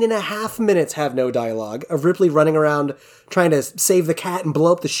 17 and a half minutes have no dialogue of Ripley running around trying to save the cat and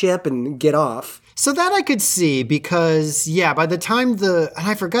blow up the ship and get off. So that I could see because, by the time and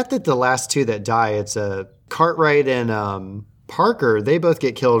I forgot that the last two that die, it's Cartwright and Parker, they both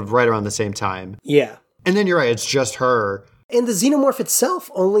get killed right around the same time. Yeah. And then you're right, it's just her. And the xenomorph itself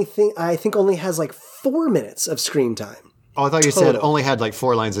only has 4 minutes of screen time. Oh, I thought you said only had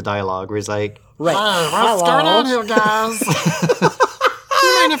 4 lines of dialogue where he's like, right. Hey, what's going on here, guys?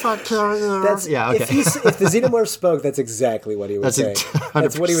 You mind if I kill you? Okay. If the xenomorph spoke, that's exactly what he would say.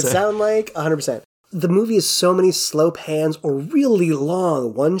 That's what he would sound like, 100%. The movie is so many slow pans or really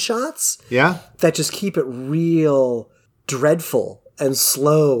long one-shots that just keep it real dreadful and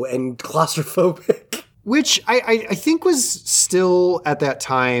slow and claustrophobic. Which I think was still, at that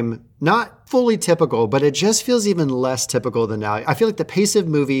time, not fully typical, but it just feels even less typical than now. I feel like the pace of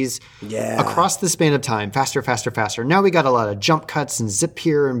movies across the span of time, faster, faster, faster. Now we got a lot of jump cuts and zip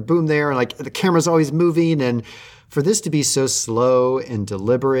here and boom there, and the camera's always moving. And for this to be so slow and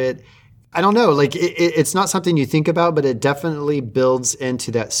deliberate, I don't know, it's not something you think about, but it definitely builds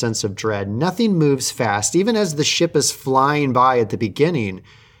into that sense of dread. Nothing moves fast. Even as the ship is flying by at the beginning,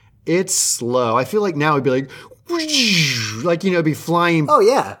 it's slow. I feel like now it'd be be flying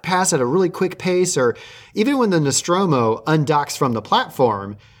past at a really quick pace, or even when the Nostromo undocks from the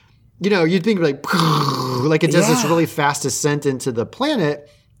platform, you'd think it does this really fast ascent into the planet,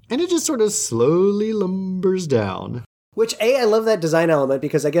 and it just sort of slowly lumbers down. Which, I love that design element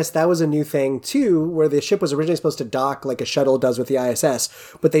because I guess that was a new thing, too, where the ship was originally supposed to dock like a shuttle does with the ISS,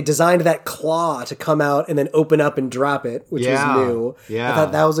 but they designed that claw to come out and then open up and drop it, which was new. Yeah. I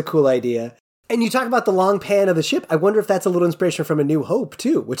thought that was a cool idea. And you talk about the long pan of the ship. I wonder if that's a little inspiration from A New Hope,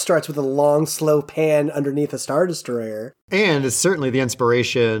 too, which starts with a long, slow pan underneath a Star Destroyer. And it's certainly the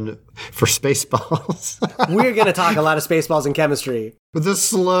inspiration for Spaceballs. We're going to talk a lot of Spaceballs and chemistry. With the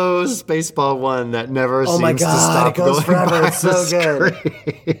slow Spaceball one that never Oh seems my to God, stop it goes going forever. by It's so the good.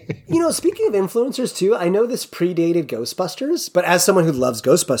 screen. You know, speaking of influencers, too, I know this predated Ghostbusters, but as someone who loves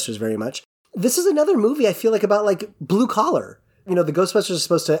Ghostbusters very much, this is another movie I feel like about, like, blue collar. You know, the Ghostbusters are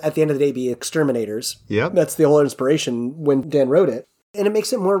supposed to, at the end of the day, be exterminators. Yep. That's the whole inspiration when Dan wrote it. And it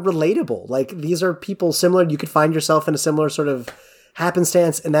makes it more relatable. Like, these are people similar. You could find yourself in a similar sort of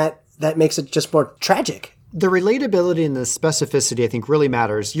happenstance, and that makes it just more tragic. The relatability and the specificity, I think, really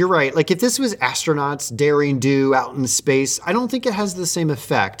matters. You're right. Like, if this was astronauts daring do out in space, I don't think it has the same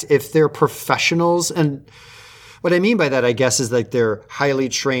effect. If they're professionals, and what I mean by that, I guess, is like they're highly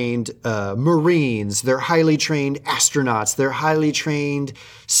trained Marines, they're highly trained astronauts, they're highly trained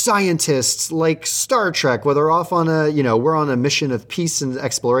scientists, like Star Trek, where they're off on we're on a mission of peace and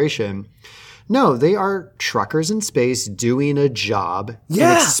exploration. No, they are truckers in space doing a job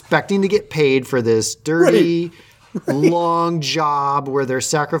and expecting to get paid for this dirty, long job where they're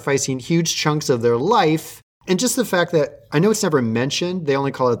sacrificing huge chunks of their life. And just the fact that, I know it's never mentioned, they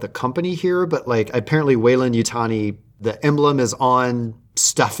only call it the company here, but like apparently Weyland-Yutani, the emblem is on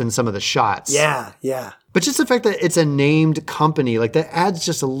stuff in some of the shots. Yeah, yeah. But just the fact that it's a named company, like that adds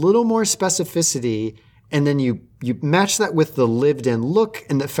just a little more specificity. And then you match that with the lived-in look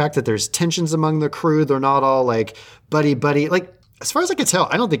and the fact that there's tensions among the crew. They're not all like buddy-buddy. Like, as far as I could tell,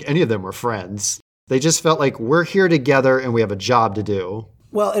 I don't think any of them were friends. They just felt like we're here together and we have a job to do.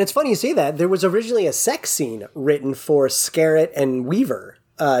 Well, and it's funny you say that. There was originally a sex scene written for Scarrett and Weaver.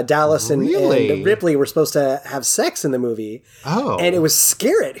 Dallas and Ripley were supposed to have sex in the movie. Oh. And it was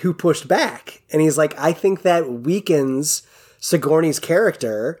Scarrett who pushed back. And he's like, I think that weakens Sigourney's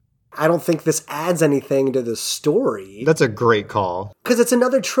character. I don't think this adds anything to the story. That's a great call. Because it's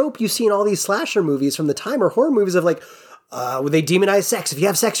another trope you see in all these slasher movies from the time, or horror movies of like, they demonize sex. If you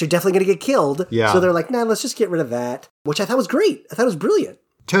have sex, you're definitely going to get killed. Yeah. So they're like, nah, let's just get rid of that. Which I thought was great. I thought it was brilliant.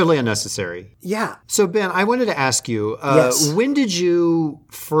 Totally unnecessary. Yeah. So, Ben, I wanted to ask you, Yes. when did you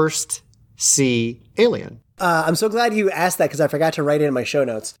first see Alien? I'm so glad you asked that because I forgot to write it in my show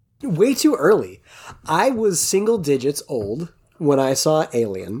notes. Way too early. I was single digits old when I saw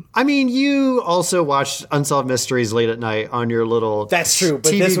Alien. I mean, you also watched Unsolved Mysteries late at night on your little That's true,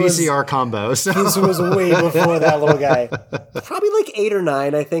 but TV this was- VCR combo. So. This was way before that little guy. Probably like 8 or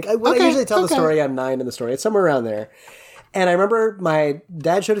 9, I think. When I usually tell the story, I'm 9 in the story. It's somewhere around there. And I remember my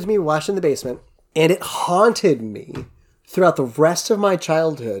dad showed it to me, watched it in the basement, and it haunted me throughout the rest of my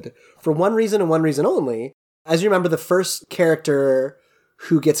childhood for one reason and one reason only. As you remember, the first character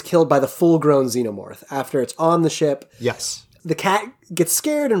who gets killed by the full-grown xenomorph after it's on the ship. Yes. The cat gets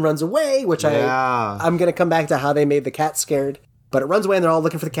scared and runs away, which I'm going to come back to how they made the cat scared. But it runs away and they're all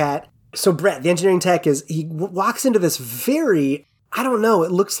looking for the cat. So Brett, the engineering tech, he walks into this very, I don't know,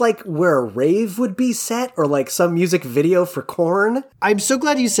 it looks like where a rave would be set or like some music video for Korn. I'm so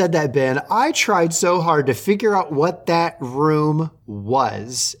glad you said that, Ben. I tried so hard to figure out what that room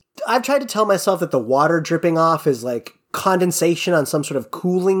was. I've tried to tell myself that the water dripping off is like condensation on some sort of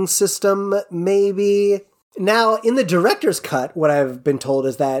cooling system, maybe. Now, in the director's cut, what I've been told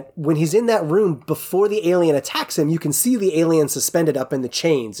is that when he's in that room, before the alien attacks him, you can see the alien suspended up in the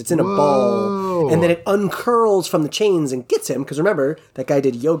chains. It's in a ball. And then it uncurls from the chains and gets him. Because remember, that guy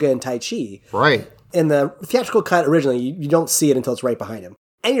did yoga and Tai Chi. Right. In the theatrical cut originally, you don't see it until it's right behind him.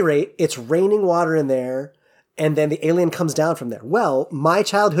 At any rate, it's raining water in there. And then the alien comes down from there. Well, my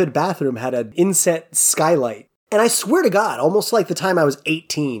childhood bathroom had an inset skylight. And I swear to God, almost like the time I was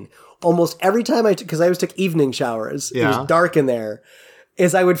 18, almost every time because I always took evening showers, it was dark in there,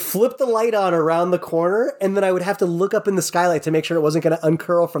 is I would flip the light on around the corner, and then I would have to look up in the skylight to make sure it wasn't going to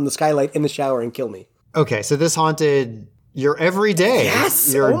uncurl from the skylight in the shower and kill me. Okay, so this haunted your everyday,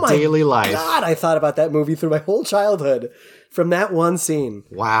 your daily life. God, I thought about that movie through my whole childhood from that one scene.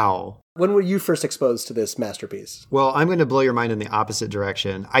 Wow. When were you first exposed to this masterpiece? Well, I'm going to blow your mind in the opposite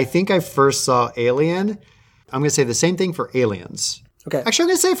direction. I think I first saw Alien. I'm going to say the same thing for Aliens. Okay. Actually, I'm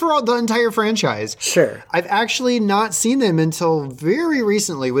going to say for the entire franchise. Sure. I've actually not seen them until very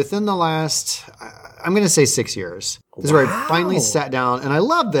recently, within the last, I'm going to say 6 years. This is where I finally sat down, and I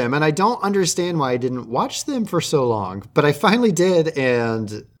love them, and I don't understand why I didn't watch them for so long. But I finally did,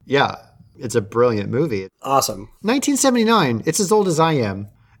 and yeah, it's a brilliant movie. Awesome. 1979. It's as old as I am.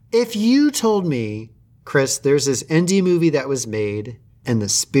 If you told me, Chris, there's this indie movie that was made in the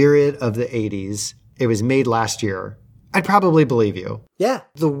spirit of the 80s, it was made last year, I'd probably believe you. Yeah.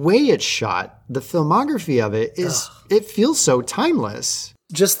 The way it's shot, the filmography of it is, it feels so timeless.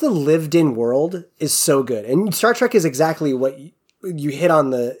 Just the lived-in world is so good. And Star Trek is exactly what you hit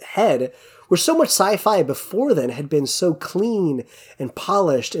on the head, where so much sci-fi before then had been so clean and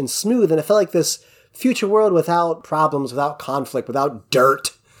polished and smooth, and it felt like this future world without problems, without conflict, without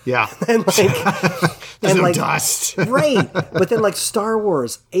dirt. Yeah. And like... There's no like, dust. Right. But then like Star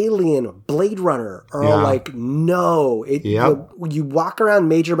Wars, Alien, Blade Runner are all like, no. You walk around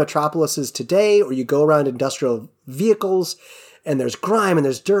major metropolises today, or you go around industrial vehicles, and there's grime, and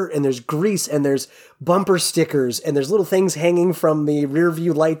there's dirt, and there's grease, and there's bumper stickers, and there's little things hanging from the rear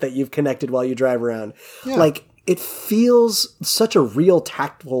view light that you've connected while you drive around. Yeah. Like, it feels such a real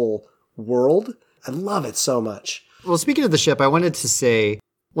tactile world. I love it so much. Well, speaking of the ship, I wanted to say,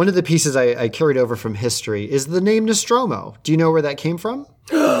 one of the pieces I carried over from history is the name Nostromo. Do you know where that came from?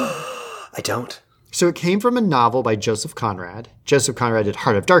 I don't. So it came from a novel by Joseph Conrad. Joseph Conrad did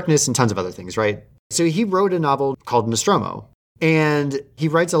Heart of Darkness and tons of other things, right? So he wrote a novel called Nostromo. And he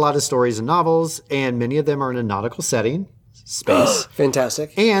writes a lot of stories and novels, and many of them are in a nautical setting, space.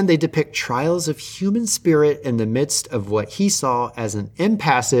 Fantastic. And they depict trials of human spirit in the midst of what he saw as an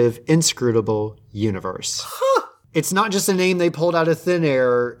impassive, inscrutable universe. Huh. It's not just a name they pulled out of thin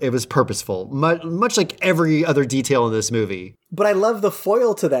air. It was purposeful, much like every other detail in this movie. But I love the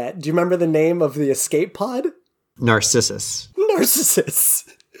foil to that. Do you remember the name of the escape pod? Narcissus. Narcissus.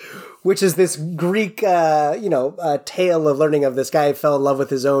 Which is this Greek, tale of learning of this guy who fell in love with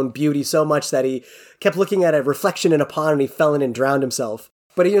his own beauty so much that he kept looking at a reflection in a pond and he fell in and drowned himself.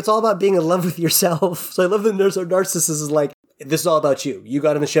 But it's all about being in love with yourself. So I love that Narcissus is like, this is all about you. You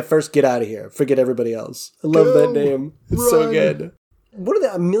got on the ship first, get out of here. Forget everybody else. I love that name. It's so good. One of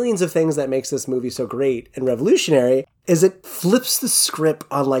the millions of things that makes this movie so great and revolutionary is it flips the script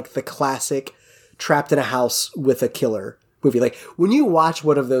on like the classic trapped in a house with a killer movie. Like when you watch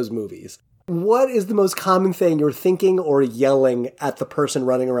one of those movies, what is the most common thing you're thinking or yelling at the person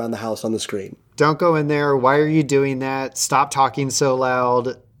running around the house on the screen? Don't go in there. Why are you doing that? Stop talking so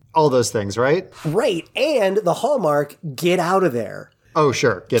loud. All those things, right? Right. And the hallmark, get out of there. Oh,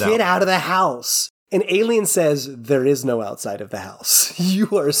 sure. Get out of the house. And Alien says, there is no outside of the house. You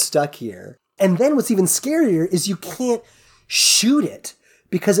are stuck here. And then what's even scarier is you can't shoot it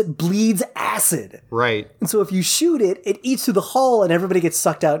because it bleeds acid. Right. And so if you shoot it, it eats through the hull and everybody gets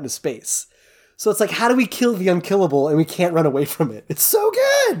sucked out into space. So it's like, how do we kill the unkillable and we can't run away from it? It's so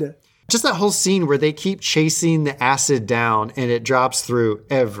good. Just that whole scene where they keep chasing the acid down and it drops through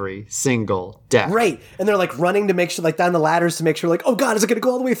every single deck. Right. And they're like running to make sure, like down the ladders to make sure, like, oh God, is it going to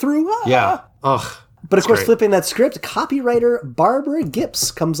go all the way through? Ah! Yeah. Ugh. But of course, great. Flipping that script, copywriter Barbara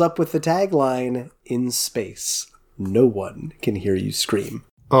Gibbs comes up with the tagline, in space, no one can hear you scream.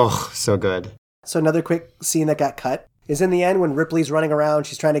 Oh, so good. So another quick scene that got cut is in the end when Ripley's running around,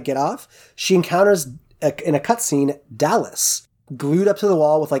 she's trying to get off. She encounters, in a cutscene, Dallas, glued up to the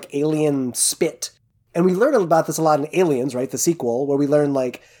wall with like alien spit. And we learned about this a lot in Aliens, right? The sequel, where we learn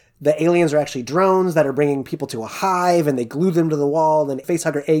like the aliens are actually drones that are bringing people to a hive and they glue them to the wall and then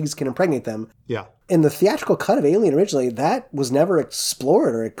facehugger eggs can impregnate them. Yeah. In the theatrical cut of Alien originally, that was never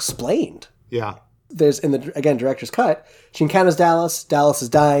explored or explained. Yeah. There's, in the, again, director's cut, she encounters Dallas. Dallas is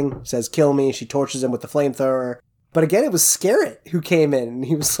dying, says, kill me. She tortures him with the flamethrower. But again, it was Scarrett who came in and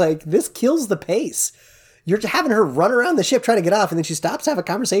he was like, this kills the pace. You're having her run around the ship trying to get off, and then she stops to have a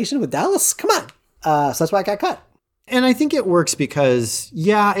conversation with Dallas? Come on. So that's why it got cut. And I think it works because,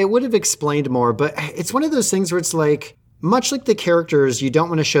 yeah, it would have explained more, but it's one of those things where it's like, much like the characters, you don't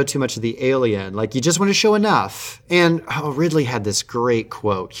want to show too much of the alien. Like, you just want to show enough. And Ridley had this great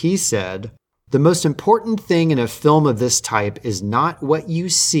quote. He said, the most important thing in a film of this type is not what you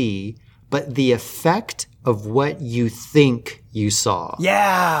see, but the effect of what you think you saw.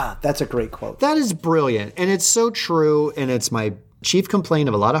 Yeah, that's a great quote. That is brilliant. And it's so true. And it's my chief complaint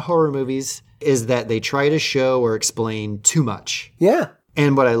of a lot of horror movies is that they try to show or explain too much. Yeah.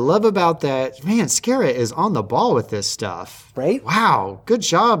 And what I love about that, man, Scarrett is on the ball with this stuff. Right? Wow. Good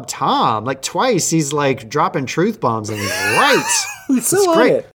job, Tom. Like twice he's like dropping truth bombs and he's right. He's so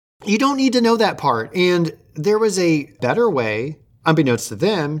great. It. You don't need to know that part. And there was a better way, unbeknownst to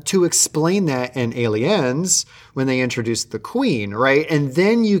them, to explain that in Aliens when they introduced the Queen, right? And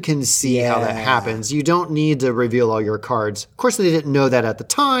then you can see how that happens. You don't need to reveal all your cards. Of course, they didn't know that at the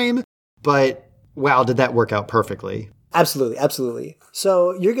time, but wow, did that work out perfectly. Absolutely, absolutely.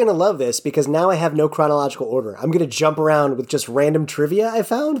 So you're going to love this because now I have no chronological order. I'm going to jump around with just random trivia I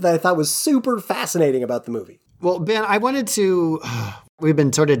found that I thought was super fascinating about the movie. Well, Ben, I wanted to... We've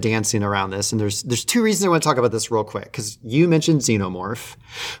been sort of dancing around this, and there's two reasons I want to talk about this real quick. Because you mentioned xenomorph,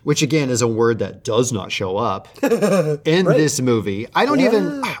 which again is a word that does not show up in this movie.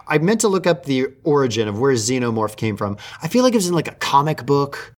 I meant to look up the origin of where xenomorph came from. I feel like it was in like a comic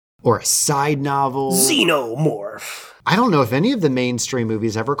book or a side novel. Xenomorph. I don't know if any of the mainstream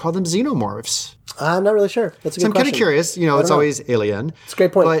movies ever call them xenomorphs. I'm not really sure. That's a good question. I'm kind of curious. It's always Alien. It's a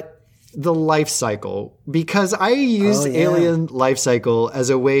great point. But the life cycle, because I used Alien life cycle as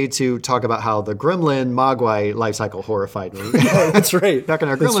a way to talk about how the Gremlin Mogwai life cycle horrified me. That's right. Back in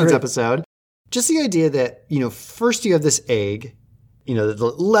our Gremlins episode. Just the idea that, first you have this egg,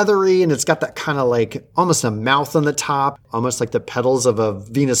 the leathery, and it's got that kind of like almost a mouth on the top, almost like the petals of a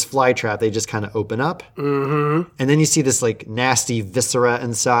Venus flytrap. They just kind of open up. Mm-hmm. And then you see this like nasty viscera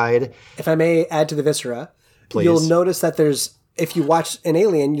inside. If I may add to the viscera, please. You'll notice that if you watch an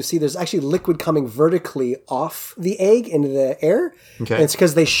Alien, you see there's actually liquid coming vertically off the egg into the air. Okay. And it's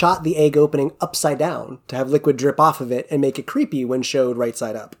because they shot the egg opening upside down to have liquid drip off of it and make it creepy when showed right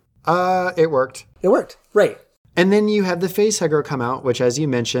side up. It worked. It worked. Right. And then you have the facehugger come out, which, as you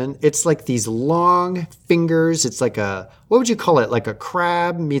mentioned, it's like these long fingers. It's like what would you call it? Like a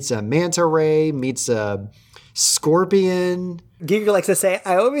crab meets a manta ray meets a scorpion. Giger likes to say,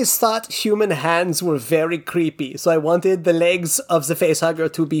 I always thought human hands were very creepy, so I wanted the legs of the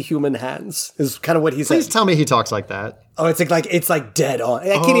facehugger to be human hands, is kind of what he said. Please tell me he talks like that. Oh, it's like dead on.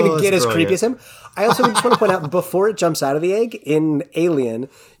 I can't even get as creepy as him. I also just want to point out, before it jumps out of the egg, in Alien,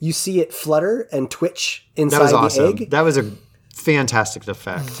 you see it flutter and twitch inside That was awesome. the egg. That was a fantastic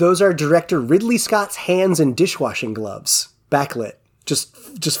effect. Those are director Ridley Scott's hands in dishwashing gloves, backlit,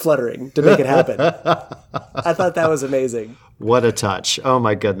 just fluttering to make it happen. I thought that was amazing. What a touch. Oh,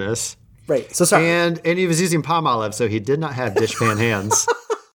 my goodness. Right. So sorry. And he was using Palmolive, so he did not have dishpan hands.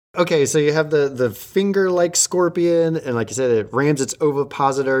 Okay, so you have the finger-like scorpion, and like you said, it rams its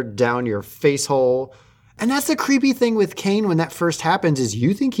ovipositor down your face hole. And that's the creepy thing with Kane when that first happens is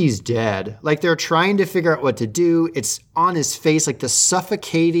you think he's dead. Like they're trying to figure out what to do. It's on his face, like the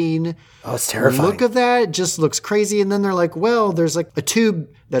suffocating it's terrifying. look of that just looks crazy. And then they're like, well, there's like a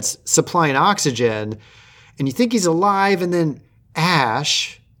tube that's supplying oxygen, and you think he's alive, and then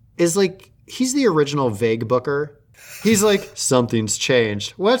Ash is like, he's the original vague booker. He's like, something's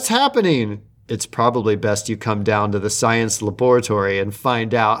changed. What's happening? It's probably best you come down to the science laboratory and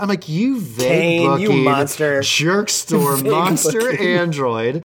find out. I'm like, you vague Kane, you booking monster. jerkstore Vague monster booking.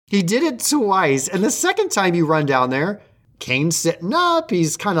 android. He did it twice. And the second time you run down there, Kane's sitting up.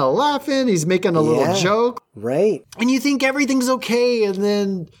 He's kind of laughing. He's making a little joke. Right. And you think everything's okay. And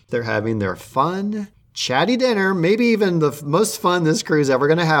then they're having their fun, chatty dinner. Maybe even the most fun this crew's ever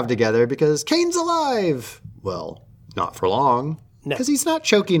going to have together because Kane's alive. Well, not for long. Because he's not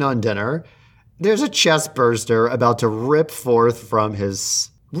choking on dinner. There's a chest burster about to rip forth from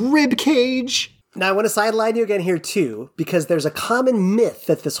his rib cage. Now, I want to sideline you again here, too, because there's a common myth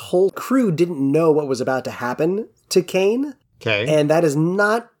that this whole crew didn't know what was about to happen to Kane. Okay. And that is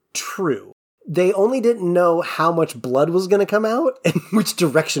not true. They only didn't know how much blood was going to come out and which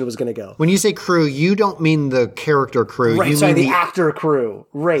direction it was going to go. When you say crew, you don't mean the character crew. Right, you sorry, mean the actor crew.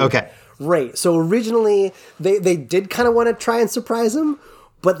 Right. Okay. Right. So originally, they did kind of want to try and surprise him,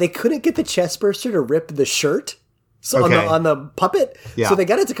 but they couldn't get the chest burster to rip the shirt on the puppet. Yeah. So they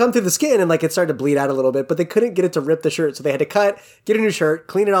got it to come through the skin and like it started to bleed out a little bit, but they couldn't get it to rip the shirt. So they had to get a new shirt,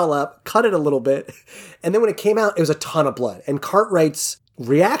 clean it all up, cut it a little bit. And then when it came out, it was a ton of blood. And Cartwright's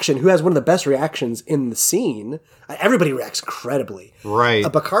reaction, who has one of the best reactions in the scene, everybody reacts incredibly. Right.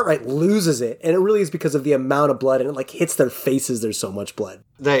 But Cartwright loses it. And it really is because of the amount of blood and it like hits their faces. There's so much blood.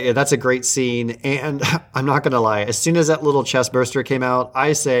 That's a great scene. And I'm not going to lie. As soon as that little chest burster came out,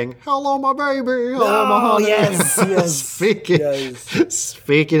 I sang, hello, my baby. Hello, my honey. Yes. Speaking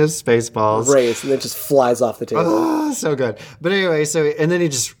of Spaceballs. Right. And it just flies off the table. Oh, so good. But anyway, and then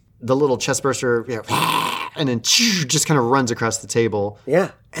the little chest burster, and then just kind of runs across the table.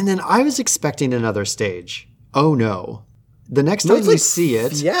 Yeah. And then I was expecting another stage. Oh, no. The next time you see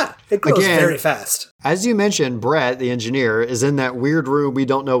it. Yeah. It goes very fast. As you mentioned, Brett, the engineer, is in that weird room. We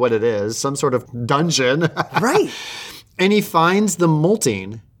don't know what it is. Some sort of dungeon. Right. And he finds the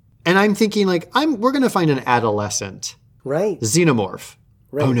molting. And I'm thinking, like, we're going to find an adolescent. Right. Xenomorph.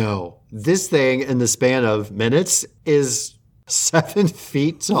 Right. Oh, no. This thing, in the span of minutes, is 7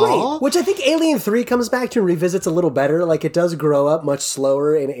 feet tall. Right. Which I think Alien 3 comes back to and revisits a little better. Like, it does grow up much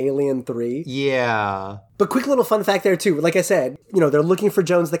slower in Alien 3. Yeah. But quick little fun fact there, too. Like I said, they're looking for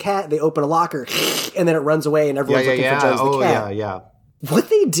Jones the cat. They open a locker, and then it runs away, and everyone's looking for Jones the cat. Yeah. What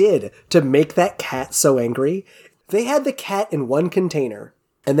they did to make that cat so angry, they had the cat in one container,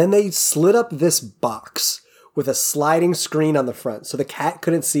 and then they slid up this box with a sliding screen on the front, so the cat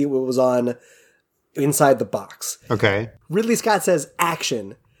couldn't see what was on inside the box. Okay. Ridley Scott says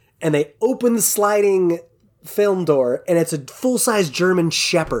action, and they open the sliding film door, and it's a full-size German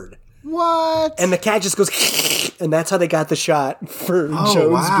Shepherd. What? And the cat just goes, and that's how they got the shot for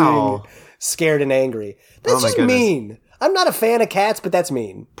Jones wow. being scared and angry. That's my just goodness. mean. I'm not a fan of cats, but that's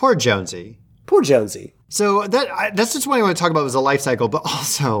mean. Poor Jonesy. Poor Jonesy. So that's just what I want to talk about was the life cycle. But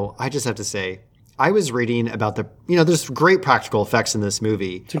also, I just have to say, I was reading about there's great practical effects in this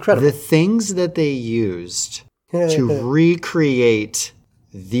movie. It's incredible. The things that they used to recreate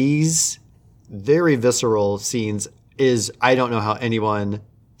these very visceral scenes is, I don't know how anyone,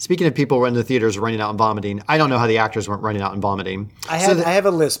 speaking of people in the theaters running out and vomiting, I don't know how the actors weren't running out and vomiting. I have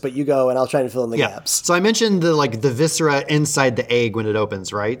a list, but you go and I'll try to fill in the Yeah. gaps. So I mentioned the viscera inside the egg when it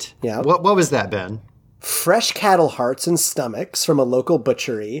opens, right? Yeah. What was that, Ben? Fresh cattle hearts and stomachs from a local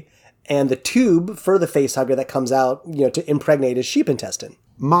butchery, and the tube for the facehugger that comes out, to impregnate his sheep intestine.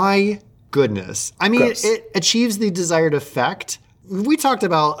 My goodness. I mean, Gross. it achieves the desired effect. We talked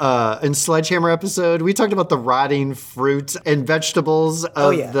about, in Sledgehammer episode, we talked about the rotting fruit and vegetables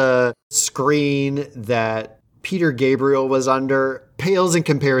of the screen that Peter Gabriel was under. Pales in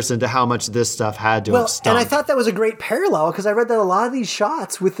comparison to how much this stuff had to have stunk. And I thought that was a great parallel because I read that a lot of these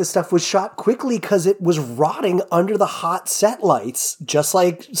shots with this stuff was shot quickly because it was rotting under the hot set lights, just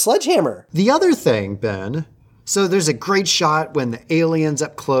like Sledgehammer. The other thing, Ben, so there's a great shot when the alien's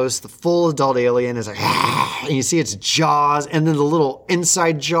up close, the full adult alien is like, and you see its jaws, and then the little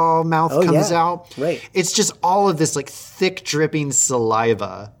inside jaw mouth comes out. Right. It's just all of this like thick dripping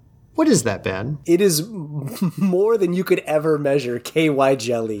saliva. What is that, Ben? It is more than you could ever measure KY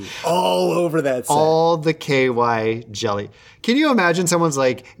jelly all over that set. All the KY jelly. Can you imagine someone's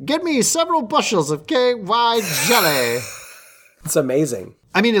like, get me several bushels of KY jelly? It's amazing.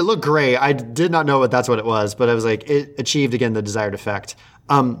 I mean, it looked great. I did not know that's what it was, but I was like, it achieved, again, the desired effect.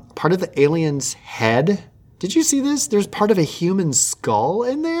 Part of the alien's head, did you see this? There's part of a human skull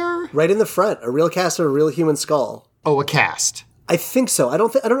in there? Right in the front, a real cast of a real human skull. Oh, a cast. I think so. I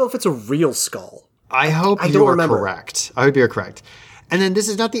don't know if it's a real skull. I hope don't you are remember. correct. I hope you're correct. And then this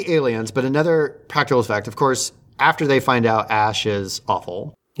is not the aliens, but another practical effect. Of course, after they find out Ash is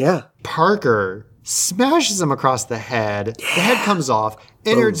awful, Yeah. Parker smashes him across the head. The head comes off.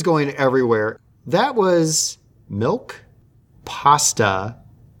 Innards going everywhere. That was milk, pasta,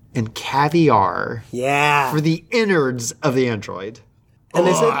 and caviar Yeah. for the innards of the android. And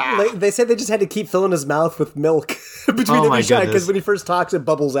they said they just had to keep filling his mouth with milk between Oh, every my shot goodness. because when he first talks, it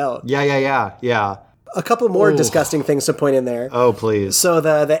bubbles out. Yeah. A couple more disgusting things to point in there. Oh, please. So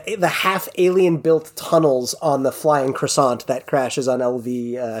the half alien built tunnels on the flying croissant that crashes on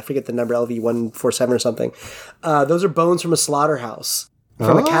LV, I forget the number, LV 147 or something. Those are bones from a slaughterhouse,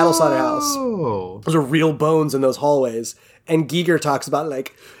 from a cattle slaughterhouse. Oh. Those are real bones in those hallways. And Giger talks about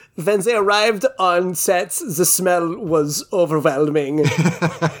like, when they arrived on sets, the smell was overwhelming.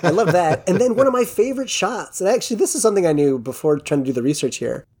 I love that. And then one of my favorite shots, and actually this is something I knew before trying to do the research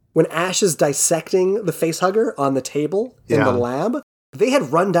here, when Ash is dissecting the facehugger on the table in the lab, they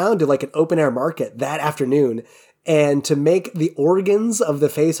had run down to like an open air market that afternoon. And to make the organs of the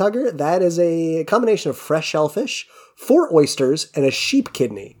facehugger, that is a combination of fresh shellfish, 4 oysters, and a sheep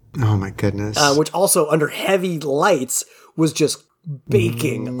kidney. Oh, my goodness. Which also, under heavy lights, was just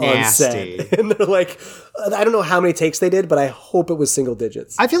baking Nasty. on set. And they're like, I don't know how many takes they did, but I hope it was single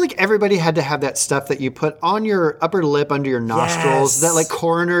digits. I feel like everybody had to have that stuff that you put on your upper lip under your nostrils Yes. that like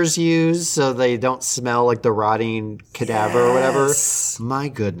coroners use so they don't smell like the rotting cadaver or whatever. Yes. My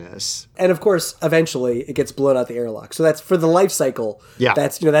goodness. And of course, eventually, it gets blown out the airlock. So that's for the life cycle. Yeah.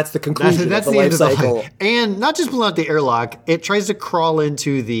 That's the conclusion That's of the the end life of the cycle. life. And not just blow out the airlock, it tries to crawl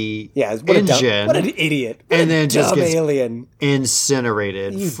into the Yeah, what engine. what an idiot. What And a then just dumb gets alien.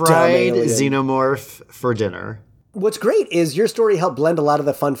 incinerated. You dumb Fried alien. xenomorph for dinner. What's great is your story helped blend a lot of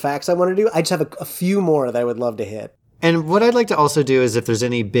the fun facts I want to do. I just have a few more that I would love to hit. And what I'd like to also do is if there's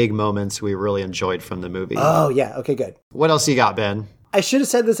any big moments we really enjoyed from the movie. Oh, yeah. Okay, good. What else you got, Ben? I should have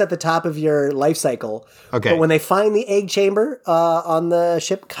said this at the top of your life cycle. Okay. But when they find the egg chamber on the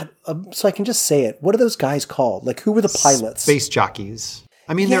ship, God, so I can just say it. What are those guys called? Like, who were the pilots? Space jockeys.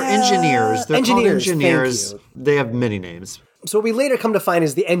 I mean, they're Yeah, engineers. They're engineers, called thank engineers. you. They have many names. So what we later come to find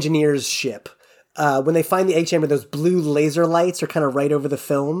is the engineer's ship. When they find the egg chamber, those blue laser lights are kind of right over the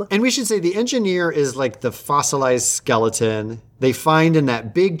film. And we should say the engineer is like the fossilized skeleton they find in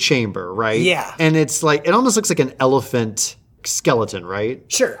that big chamber, right? Yeah. And it's like, it almost looks like an elephant skeleton, right?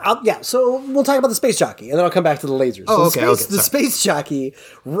 Sure. Yeah. So we'll talk about the space jockey, and then I'll come back to the lasers. Oh, so okay. The space jockey,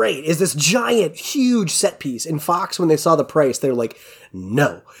 right, is this giant, huge set piece. And Fox, when they saw the price, they were like,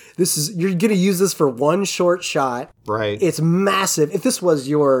 "No, you're going to use this for one short shot. Right. It's massive. If this was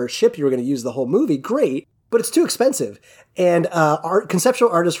your ship, you were going to use the whole movie. Great, but it's too expensive." And conceptual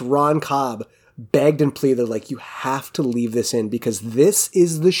artist Ron Cobb begged and pleaded, like, "You have to leave this in because this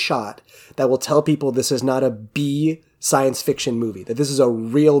is the shot that will tell people this is not a B science fiction movie, that this is a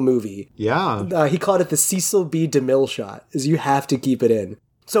real movie." Yeah. He called it the Cecil B. DeMille shot, is you have to keep it in.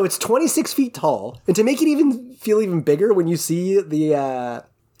 So it's 26 feet tall, and to make it feel even bigger, when you see the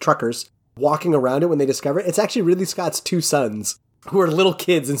truckers walking around it when they discover it, it's actually Ridley Scott's two sons, who are little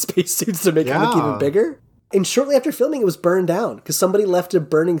kids in spacesuits to make it look even bigger. And shortly after filming, it was burned down, because somebody left a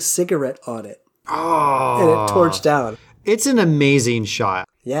burning cigarette on it. Oh. And it torched down. It's an amazing shot.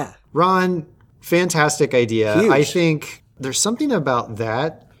 Yeah. Ron, fantastic idea. Huge. I think there's something about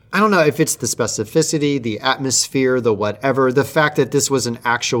that. I don't know if it's the specificity, the atmosphere, the whatever, the fact that this was an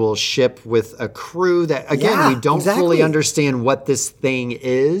actual ship with a crew that, again, we don't fully understand what this thing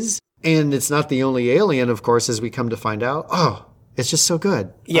is. And it's not the only alien, of course, as we come to find out. Oh, it's just so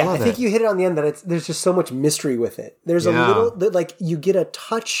good. Yeah, I think you hit it on the end that there's just so much mystery with it. There's a little, like, you get a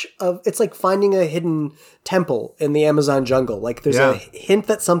touch of, it's like finding a hidden temple in the Amazon jungle. Like, there's a hint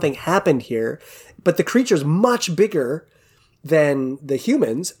that something happened here, but the creature's much bigger than the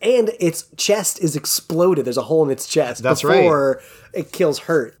humans, and its chest is exploded. There's a hole in its chest before it kills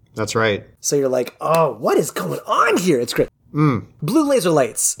Hurt. That's right. So you're like, oh, what is going on here? It's great. Blue laser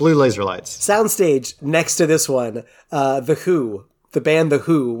lights. Blue laser lights. Soundstage next to this one, The Who, the band The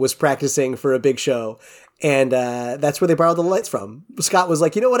Who, was practicing for a big show. And that's where they borrowed the lights from. Scott was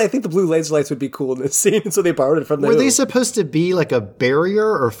like, you know what? I think the blue laser lights would be cool in this scene. And so they borrowed it from The Who. Were they supposed to be like a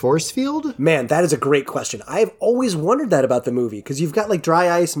barrier or force field? Man, that is a great question. I've always wondered that about the movie. Because you've got like dry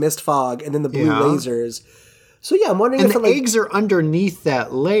ice, mist, fog, and then the blue lasers. So yeah, I'm wondering if the eggs are underneath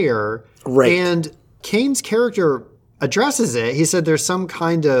that layer. Right. And Kane's character addresses it. He said there's some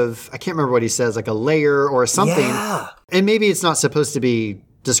kind of, I can't remember what he says, like a layer or something. Yeah. And maybe it's not supposed to be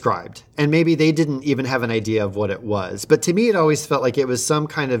described. And maybe they didn't even have an idea of what it was. But to me, it always felt like it was some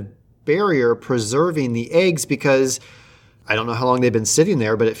kind of barrier preserving the eggs, because I don't know how long they've been sitting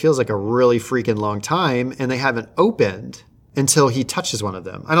there, but it feels like a really freaking long time, and they haven't opened until he touches one of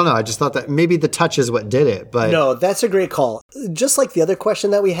them. I don't know. I just thought that maybe the touch is what did it. But no, that's a great call. Just like the other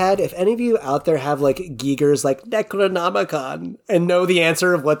question that we had, if any of you out there have like Giger's like Necronomicon and know the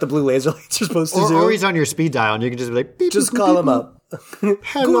answer of what the blue laser lights are supposed to do. Or he's on your speed dial and you can just be like, beep, just beep, call beep, him up.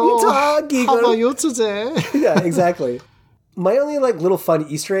 Hello, Guten Tag, Giger. how are you today? Yeah, exactly. My only like little fun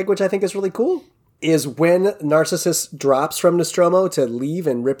Easter egg, which I think is really cool, is when Narcissus drops from Nostromo to leave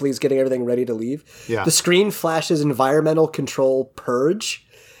and Ripley's getting everything ready to leave. Yeah. The screen flashes environmental control purge.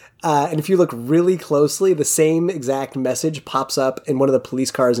 And if you look really closely, the same exact message pops up in one of the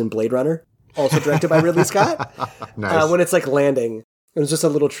police cars in Blade Runner, also directed by Ridley Scott. Nice. When it's like landing. It was just a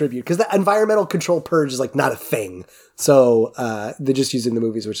little tribute, because the environmental control purge is like not a thing. So they just use it in the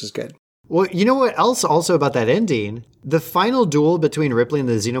movies, which is good. Well, you know what else also about that ending? The final duel between Ripley and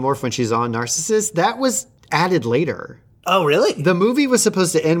the Xenomorph when she's on Narcissus, that was added later. Oh, really? The movie was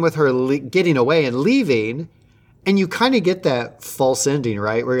supposed to end with her getting away and leaving, and you kind of get that false ending,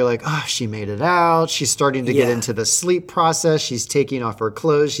 right? Where you're like, oh, she made it out. She's starting to get into the sleep process. She's taking off her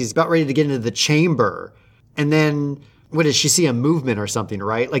clothes. She's about ready to get into the chamber. And then, what does she see? A movement or something,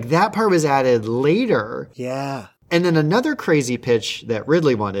 right? Like that part was added later. Yeah. And then another crazy pitch that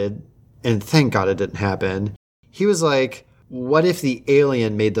Ridley wanted, and thank God it didn't happen. He was like, what if the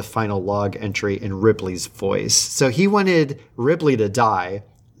alien made the final log entry in Ripley's voice? So he wanted Ripley to die.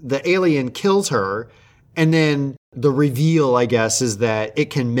 The alien kills her. And then the reveal, I guess, is that it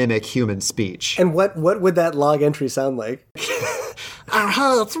can mimic human speech. And what would that log entry sound like?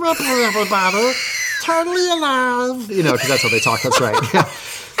 Oh, it's Ripley, everybody. Totally alive. You know, because that's how they talk. That's right. Yeah.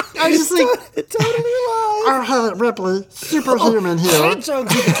 I was just like, totally alive. Oh, Ripley, superhuman here. Hey,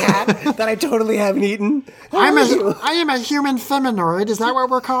 Jonesy the cat that I totally haven't eaten. I am a human feminoid. Is that what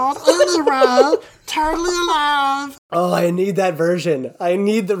we're called? Anyway, totally alive. Oh, I need that version. I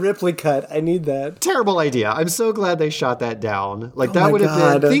need the Ripley cut. I need that. Terrible idea. I'm so glad they shot that down. Like, that my would have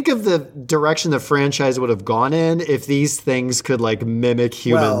God. been... Think of the direction the franchise would have gone in if these things could, like, mimic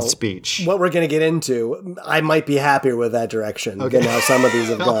human speech. What we're going to get into, I might be happier with that direction than how some of these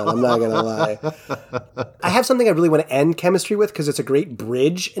have gone. I'm not going to lie. I have something I really want to end chemistry with, because it's a great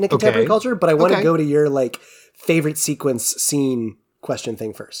bridge in a contemporary culture, but I want to go to your, like, favorite sequence scene question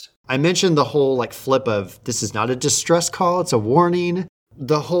thing first. I mentioned the whole, like, flip of, this is not a distress call, it's a warning.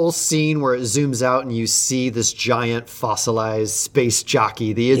 the whole scene where it zooms out and you see this giant fossilized space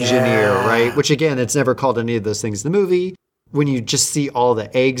jockey, the engineer, right? Which again, it's never called any of those things in the movie. When you just see all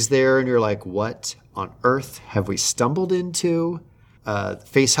the eggs there and you're like, what on earth have we stumbled into?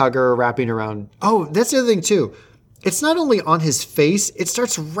 Face hugger wrapping around. Oh, that's the other thing too. It's not only on his face, it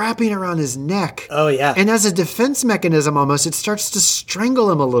starts wrapping around his neck. Oh, yeah. And as a defense mechanism almost, it starts to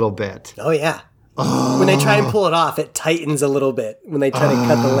strangle him a little bit. Oh, yeah. When they try and pull it off, it tightens a little bit when they try to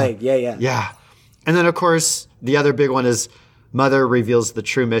cut the leg. Yeah. Yeah. And then, of course, the other big one is Mother reveals the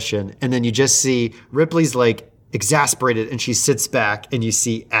true mission. And then you just see Ripley's like exasperated and she sits back and you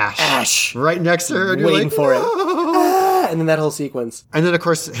see Ash right next to her. And Waiting you're like, for it. "No." And then that whole sequence. And then, of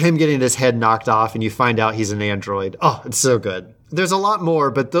course, him getting his head knocked off and you find out he's an android. Oh, it's so good. There's a lot more,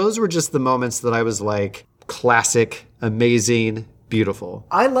 but those were just the moments that I was like, classic, amazing, beautiful.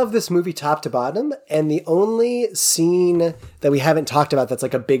 I love this movie top to bottom, and the only scene that we haven't talked about that's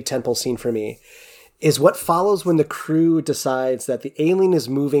like a big tentpole scene for me is what follows when the crew decides that the alien is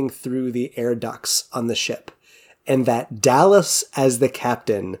moving through the air ducts on the ship, and that Dallas, as the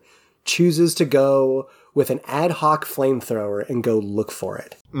captain, chooses to go with an ad hoc flamethrower and go look for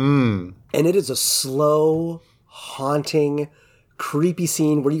it. And it is a slow, haunting, creepy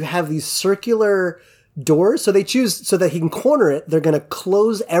scene where you have these circular doors. So they choose, so that he can corner it, they're going to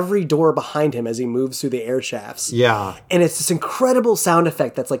close every door behind him as he moves through the air shafts. Yeah. And it's this incredible sound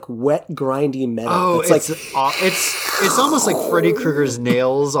effect that's like wet, grindy metal. Oh, it's almost like Freddy Krueger's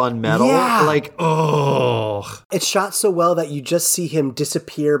nails on metal. Yeah. Like, oh. It's shot so well that you just see him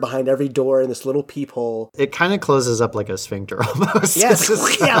disappear behind every door in this little peephole. It kind of closes up like a sphincter almost. Yes.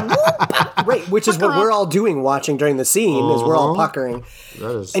 Right, which is what we're all doing watching during the scene, is we're all puckering.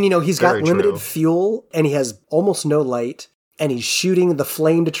 That is And he's got very limited true. fuel, and he has almost no light, and he's shooting the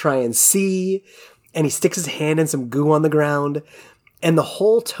flame to try and see, and he sticks his hand in some goo on the ground, and the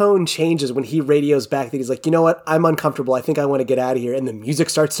whole tone changes when he radios back that he's like, you know what, I'm uncomfortable, I think I want to get out of here, and the music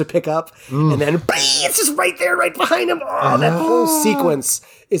starts to pick up, and then bang, it's just right there, right behind him. Oh, that whole sequence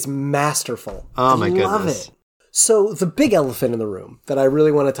is masterful. Oh my Love goodness. it. So the big elephant in the room that I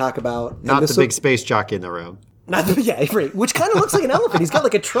really want to talk about, Not the big space jockey in the room. right, which kind of looks like an elephant. He's got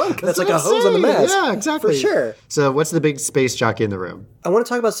like a trunk that's like a hose on the mask. Yeah, exactly. For sure. So what's the big space jockey in the room? I want to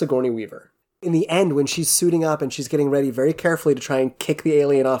talk about Sigourney Weaver. In the end, when she's suiting up and she's getting ready very carefully to try and kick the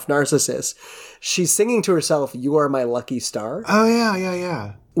alien off Narcissus, she's singing to herself, "You are my lucky star," Oh,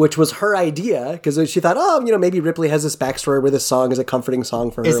 yeah. which was her idea, because she thought, maybe Ripley has this backstory where this song is a comforting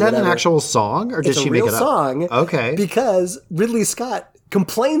song for her. Is that an whatever. actual song, or did It's she a make real it up? song. Okay. Because Ridley Scott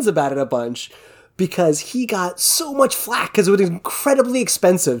complains about it a bunch because he got so much flack because it was incredibly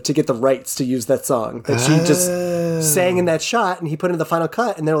expensive to get the rights to use that song that she just sang in that shot, and he put it in the final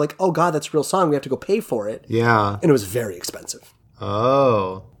cut, and they're like, oh God, that's a real song. We have to go pay for it. Yeah. And it was very expensive.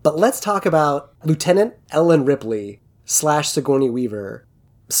 Oh. But let's talk about Lieutenant Ellen Ripley / Sigourney Weaver,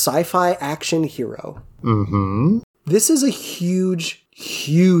 sci-fi action hero. Mm-hmm. This is a huge,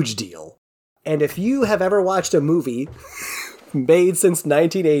 huge deal. And if you have ever watched a movie made since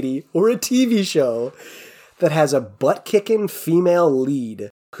 1980 or a TV show that has a butt-kicking female lead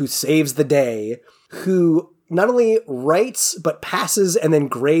who saves the day, who not only writes but passes and then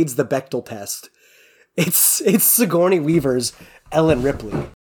grades the Bechdel test, it's Sigourney Weaver's Ellen Ripley,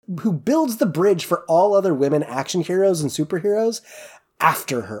 who builds the bridge for all other women action heroes and superheroes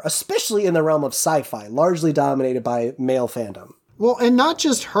after her, especially in the realm of sci-fi, largely dominated by male fandom. Well, and not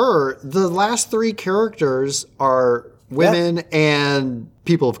just her. The last three characters are women and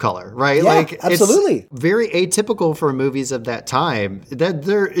people of color, right? Yeah, absolutely. It's very atypical for movies of that time.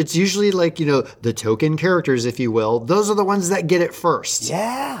 It's usually like, the token characters, if you will. Those are the ones that get it first.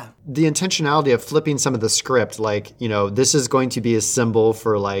 Yeah. The intentionality of flipping some of the script, like, this is going to be a symbol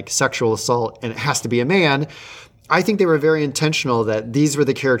for like sexual assault and it has to be a man. I think they were very intentional that these were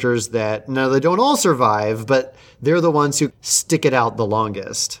the characters that, now they don't all survive, but they're the ones who stick it out the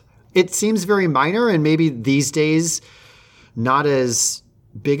longest. It seems very minor and maybe these days not as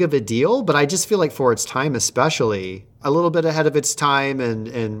big of a deal, but I just feel like for its time especially, a little bit ahead of its time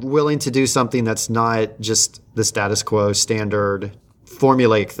and willing to do something that's not just the status quo standard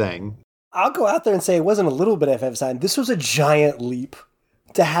formulaic thing. I'll go out there and say it wasn't a little bit ahead of its time. This was a giant leap.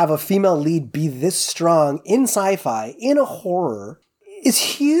 To have a female lead be this strong in sci-fi, in a horror, is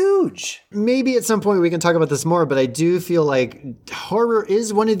huge. Maybe at some point we can talk about this more, but I do feel like horror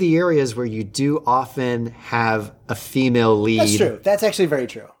is one of the areas where you do often have a female lead. That's true. That's actually very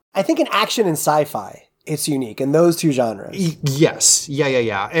true. I think in action and sci-fi, it's unique in those two genres. Yes.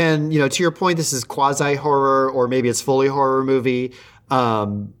 Yeah. And, to your point, this is quasi-horror or maybe it's fully horror movie.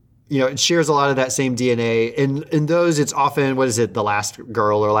 it shares a lot of that same DNA. In those, it's often, what is it, the last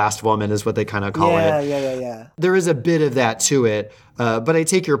girl or last woman is what they kind of call it. Yeah. There is a bit of that to it. But I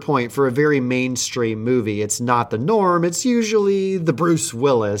take your point. For a very mainstream movie, it's not the norm. It's usually the Bruce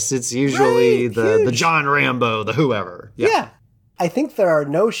Willis. It's usually the John Rambo, the whoever. Yeah. I think there are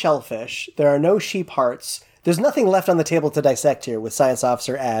no shellfish. There are no sheep hearts. There's nothing left on the table to dissect here with Science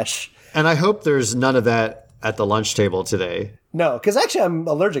Officer Ash. And I hope there's none of that at the lunch table today. No, because actually I'm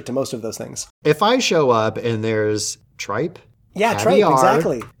allergic to most of those things. If I show up and there's tripe, Yeah, caviar, tripe,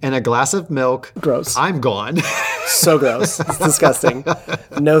 exactly. and a glass of milk, Gross. I'm gone. So gross. It's disgusting.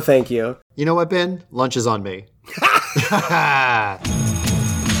 No, thank you. You know what, Ben? Lunch is on me.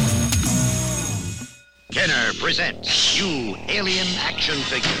 Kenner presents new alien action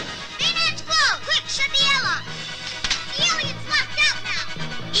figure. Bayonets blow! Quick, shut the air lock! The alien's locked out now!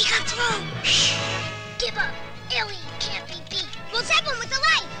 He got through! Shh! Give up! Alien can't be beat! We'll zap him with the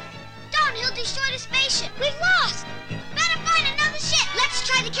light! Don't, he'll destroy the spaceship! We've lost! Better find another ship! Let's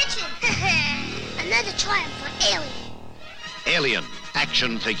try the kitchen! Another triumph for Alien! Alien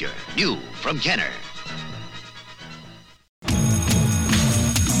action figure. New from Kenner.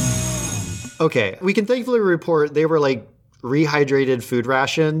 Okay, we can thankfully report they were like rehydrated food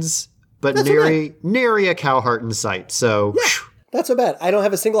rations, but nary a cow heart in sight. So, That's so bad. I don't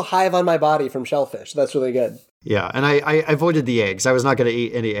have a single hive on my body from shellfish. That's really good. yeah, and I avoided the eggs. I was not going to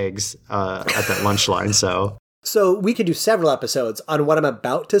eat any eggs at that lunch line, so. So we could do several episodes on what I'm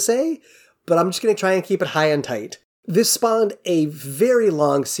about to say, but I'm just going to try and keep it high and tight. This spawned a very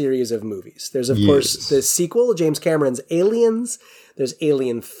long series of movies. There's, of course, the sequel, James Cameron's Aliens. There's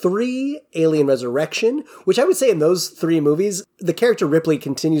Alien 3, Alien Resurrection, which I would say in those three movies, the character Ripley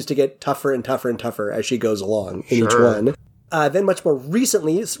continues to get tougher and tougher and tougher as she goes along in each one. Then much more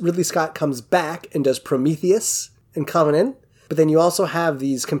recently, Ridley Scott comes back and does Prometheus and Covenant. But then you also have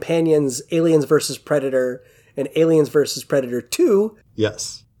these companions, Aliens vs. Predator and Aliens vs. Predator 2.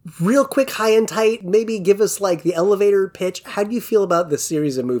 Yes. Real quick, high and tight, maybe give us like the elevator pitch. How do you feel about this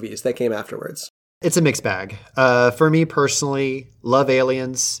series of movies that came afterwards? It's a mixed bag. For me personally, love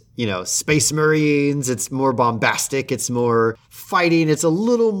Aliens, Space Marines. It's more bombastic. It's more fighting. It's a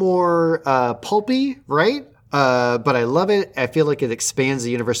little more pulpy, right? But I love it. I feel like it expands the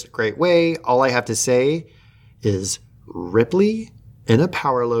universe in a great way. All I have to say is Ripley in a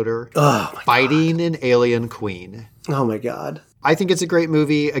power loader fighting an alien queen. Oh my God. I think it's a great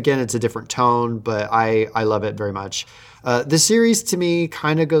movie. Again, it's a different tone, but I love it very much. The series, to me,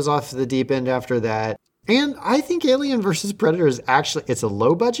 kind of goes off the deep end after that. And I think Alien vs. Predator is actually, it's a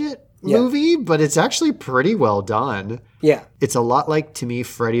low-budget movie, but it's actually pretty well done. Yeah. It's a lot like, to me,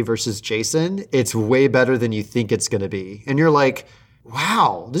 Freddy vs. Jason. It's way better than you think it's going to be. And you're like,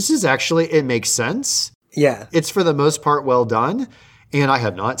 wow, this is actually, it makes sense. Yeah. It's, for the most part, well done. And I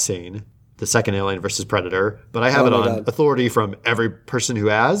have not seen the second Alien vs. Predator, but I have it on authority from every person who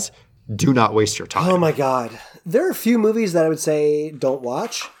has. Do not waste your time. Oh my God. There are a few movies that I would say don't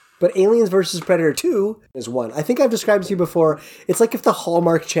watch, but Aliens vs. Predator 2 is one. I think I've described to you before. It's like if the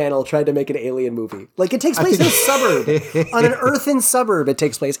Hallmark Channel tried to make an alien movie. Like it takes place in a suburb. On an earthen suburb it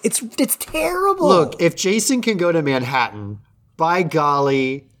takes place. It's terrible. Look, if Jason can go to Manhattan, by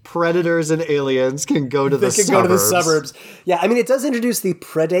golly, Predators and Aliens can go to the suburbs. They can go to the suburbs. Yeah, I mean, it does introduce the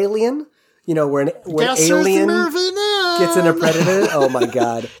Predalien, where an alien gets in a predator. Oh my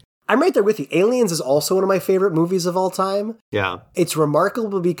God. I'm right there with you. Aliens is also one of my favorite movies of all time. Yeah. It's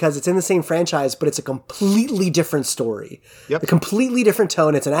remarkable because it's in the same franchise, but it's a completely different story. Yep. A completely different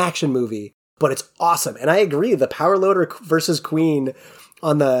tone. It's an action movie, but it's awesome. And I agree. The power loader versus Queen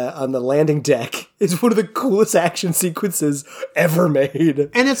on the landing deck is one of the coolest action sequences ever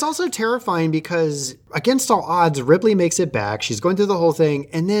made. And it's also terrifying because against all odds, Ripley makes it back. She's going through the whole thing.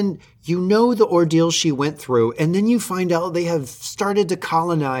 And then the ordeal she went through. And then you find out they have started to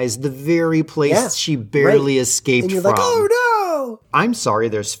colonize the very place she barely escaped and you're from. Like, oh no! I'm sorry,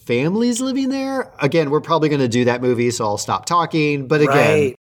 there's families living there. Again, we're probably going to do that movie, so I'll stop talking. But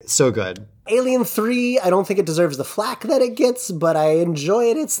again, so good. Alien 3, I don't think it deserves the flack that it gets, but I enjoy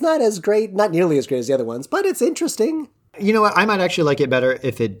it. It's not as great, not nearly as great as the other ones, but it's interesting. You know what? I might actually like it better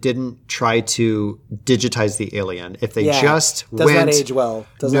if it didn't try to digitize the alien. If they just does went... not age well.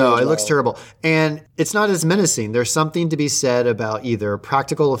 It looks terrible. And it's not as menacing. There's something to be said about either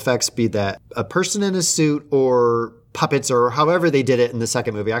practical effects, be that a person in a suit or puppets or however they did it in the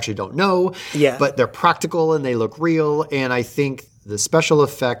second movie. I actually don't know. Yeah. But they're practical and they look real. And I think the special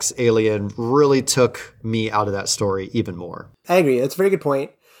effects alien really took me out of that story even more. I agree. That's a very good point.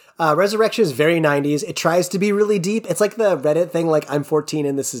 Resurrection is very 90s. It tries to be really deep. It's like the Reddit thing, like I'm 14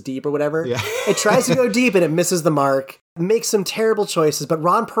 and this is deep or whatever. Yeah. It tries to go deep and it misses the mark. Makes some terrible choices, but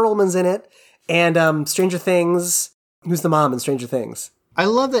Ron Perlman's in it. And Stranger Things. Who's the mom in Stranger Things? I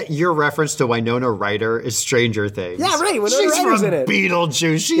love that your reference to Winona Ryder is Stranger Things. Yeah, right. Winona She's Ryder's from in it.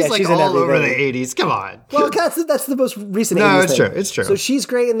 Beetlejuice. She's Yeah, like she's in all over the everything. 80s. Come on. Well, that's the most recent 80s No, it's thing. true. It's true. So she's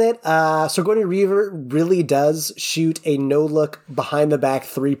great in it. Sigourney Weaver really does shoot a no-look behind-the-back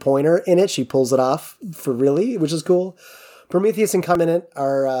three-pointer in it. She pulls it off for really, which is cool. Prometheus and Covenant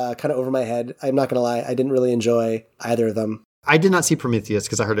are kind of over my head. I'm not going to lie. I didn't really enjoy either of them. I did not see Prometheus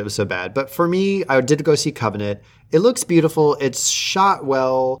because I heard it was so bad. But for me, I did go see Covenant. It looks beautiful. It's shot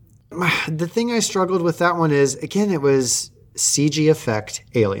well. The thing I struggled with that one is, again, it was CG effect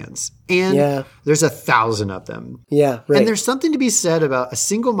aliens. And there's 1,000 of them. Yeah, right. And there's something to be said about a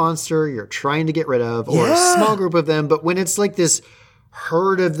single monster you're trying to get rid of or a small group of them. But when it's like this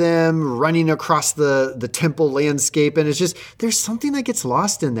herd of them running across the temple landscape, and it's just, there's something that gets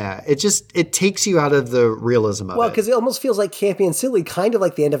lost in that. It takes you out of the realism of it. Well, because it almost feels like campy and silly, kind of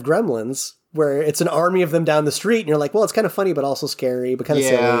like the end of Gremlins, where it's an army of them down the street, and you're like, well, it's kind of funny, but also scary, but kind of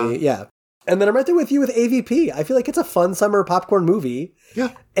silly. Yeah. And then I'm right there with you with AVP. I feel like it's a fun summer popcorn movie. Yeah.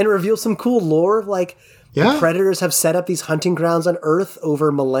 And it reveals some cool lore of like, the predators have set up these hunting grounds on Earth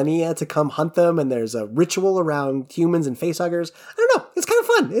over millennia to come hunt them, and there's a ritual around humans and facehuggers. I don't know. It's kind of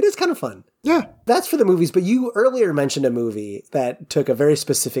fun. It is kind of fun. Yeah. That's for the movies, but you earlier mentioned a movie that took a very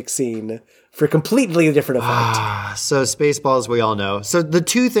specific scene for a completely different effect. So Spaceballs, we all know. So the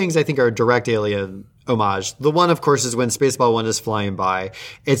two things I think are direct Alien homage. The one, of course, is when Spaceball 1 is flying by.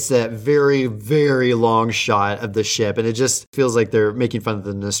 It's that very, very long shot of the ship, and it just feels like they're making fun of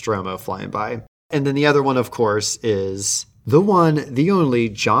the Nostromo flying by. And then the other one, of course, is the one, the only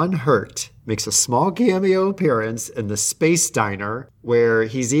John Hurt makes a small cameo appearance in the Space Diner where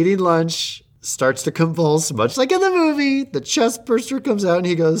he's eating lunch, starts to convulse, much like in the movie. The chest burster comes out and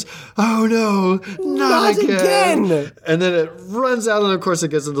he goes, oh no, not again. And then it runs out and of course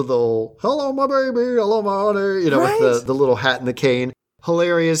it gets into the whole, hello my baby, hello my honey, with the little hat and the cane.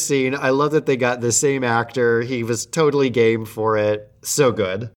 Hilarious scene. I love that they got the same actor. He was totally game for it. So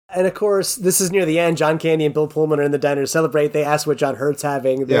good. And of course, this is near the end. John Candy and Bill Pullman are in the diner to celebrate. They ask what John Hurt's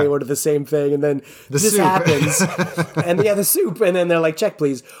having. They order the same thing. And then this happens. And the soup. And then they're like, check,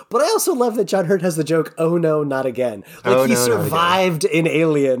 please. But I also love that John Hurt has the joke, oh no, not again. Like he survived in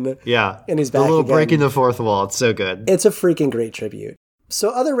Alien. Yeah. And he's back the little again. breaking the fourth wall. It's so good. It's a freaking great tribute. So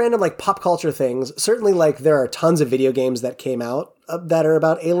other random like pop culture things, certainly like there are tons of video games that came out that are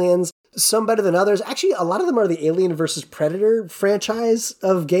about aliens. Some better than others. Actually, a lot of them are the Alien versus Predator franchise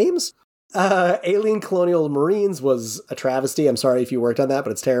of games. Alien Colonial Marines was a travesty. I'm sorry if you worked on that,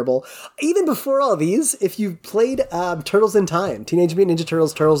 but it's terrible. Even before all these, if you played Turtles in Time, Teenage Mutant Ninja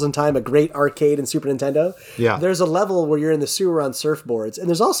Turtles, Turtles in Time, a great arcade and Super Nintendo, there's a level where you're in the sewer on surfboards. And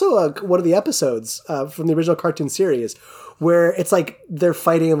there's also one of the episodes from the original cartoon series where it's like they're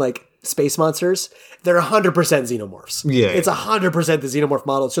fighting like space monsters. They're 100% xenomorphs. Yeah. It's 100% the xenomorph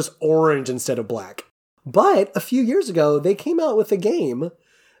model. It's just orange instead of black. But a few years ago, they came out with a game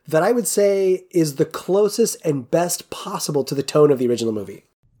that I would say is the closest and best possible to the tone of the original movie.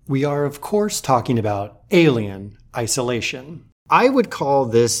 We are, of course, talking about Alien Isolation. I would call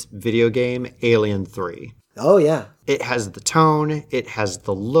this video game Alien 3. Oh, yeah. It has the tone, it has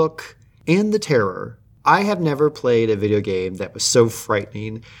the look, and the terror. I have never played a video game that was so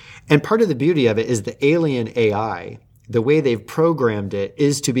frightening. And part of the beauty of it is the Alien AI. The way they've programmed it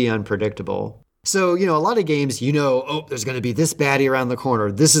is to be unpredictable. So, a lot of games, there's going to be this baddie around the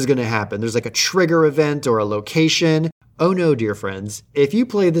corner. This is going to happen. There's like a trigger event or a location. Oh no, dear friends. If you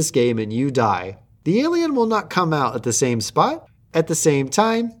play this game and you die, the alien will not come out at the same spot. At the same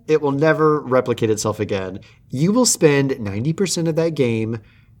time, it will never replicate itself again. You will spend 90% of that game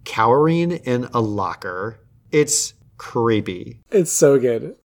cowering in a locker. It's creepy. It's so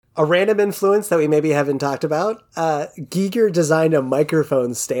good. A random influence that we maybe haven't talked about. Giger designed a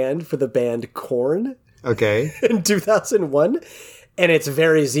microphone stand for the band Korn. Okay. In 2001. And it's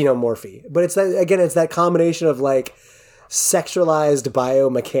very xenomorphy. But it's that combination of like sexualized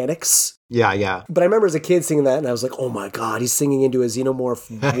biomechanics. Yeah. But I remember as a kid singing that and I was like, oh my God, he's singing into a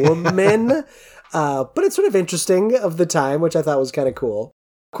xenomorph woman. But it's sort of interesting of the time, which I thought was kind of cool.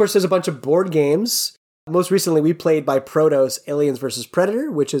 Of course, there's a bunch of board games. Most recently, we played by Protos Aliens vs.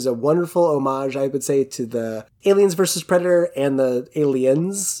 Predator, which is a wonderful homage, I would say, to the Aliens vs. Predator and the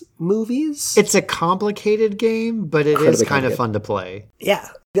Aliens movies. It's a complicated game, but it is kind of fun to play. Yeah,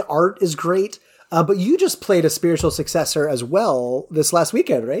 the art is great. But you just played a spiritual successor as well this last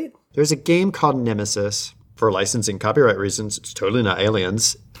weekend, right? There's a game called Nemesis. for licensing copyright reasons, it's totally not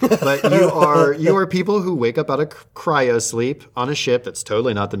aliens. But you are people who wake up out of cryo sleep on a ship that's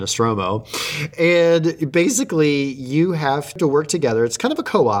totally not the Nostromo. And basically, you have to work together. It's kind of a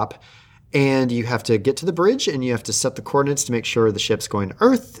co-op. And you have to get to the bridge, and you have to set the coordinates to make sure the ship's going to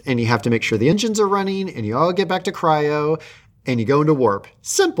Earth, and you have to make sure the engines are running, and you all get back to cryo, and you go into warp.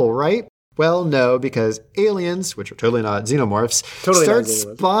 Simple, right? Well, no, because aliens, which are totally not xenomorphs, start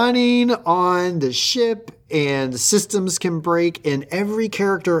spawning on the ship, and the systems can break, and every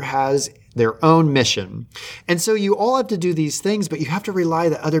character has their own mission. And so you all have to do these things, but you have to rely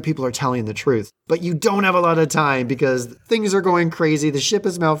that other people are telling the truth. But you don't have a lot of time because things are going crazy. The ship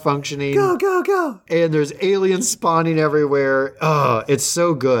is malfunctioning. Go, go, go. And there's aliens spawning everywhere. Oh, it's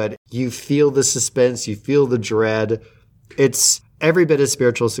so good. You feel the suspense. You feel the dread. It's every bit a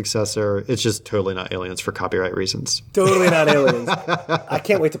spiritual successor. It's just totally not aliens for copyright reasons. Totally not aliens. I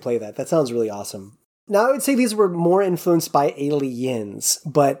can't wait to play that. That sounds really awesome. Now, I would say these were more influenced by aliens,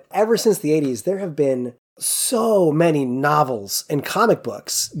 but ever since the 80s, there have been so many novels and comic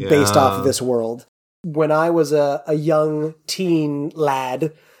books based off of this world. When I was a young teen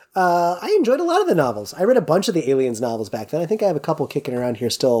lad, I enjoyed a lot of the novels. I read a bunch of the Aliens novels back then. I think I have a couple kicking around here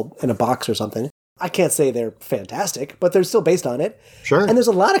still in a box or something. I can't say they're fantastic, but they're still based on it. Sure. And there's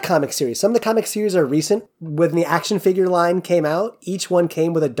a lot of comic series. Some of the comic series are recent. When the action figure line came out, each one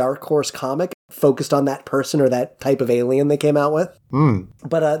came with a Dark Horse comic focused on that person or that type of alien they came out with.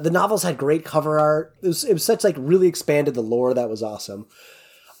 But the novels had great cover art. It was such like really expanded the lore. That was awesome.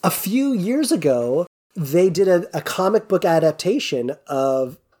 A few years ago, they did a comic book adaptation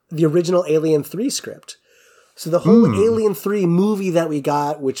of the original Alien 3 script. So the whole Alien 3 movie that we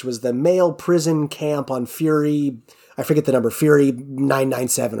got, which was the male prison camp on Fury, I forget the number, Fury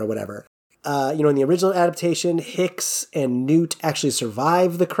 997 or whatever. In the original adaptation, Hicks and Newt actually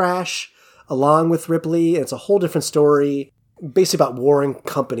survive the crash along with Ripley. And it's a whole different story, basically about warring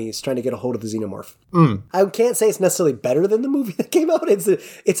companies trying to get a hold of the xenomorph. I can't say it's necessarily better than the movie that came out.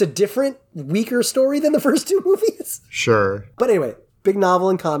 It's a different, weaker story than the first two movies. Sure. But anyway, big novel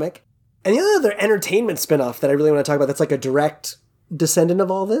and comic. And the other entertainment spinoff that I really want to talk about that's like a direct descendant of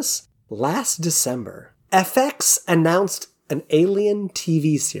all this, last December, FX announced an Alien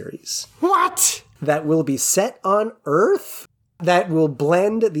TV series. What? That will be set on Earth, that will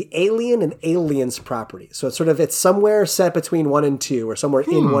blend the Alien and Aliens property. So it's somewhere set between 1 and 2, or somewhere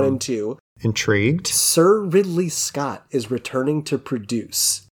in 1 and 2. Intrigued. Sir Ridley Scott is returning to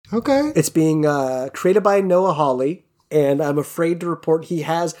produce. Okay. It's being created by Noah Hawley. And I'm afraid to report he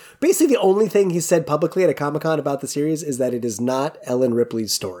has... Basically, the only thing he said publicly at a Comic-Con about the series is that it is not Ellen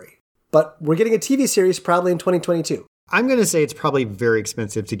Ripley's story. But we're getting a TV series probably in 2022. I'm going to say it's probably very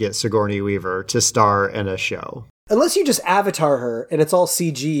expensive to get Sigourney Weaver to star in a show. Unless you just avatar her and it's all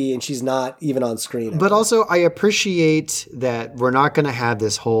CG and she's not even on screen. But also, I appreciate that we're not going to have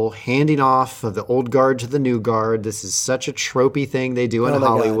this whole handing off of the old guard to the new guard. This is such a tropey thing they do in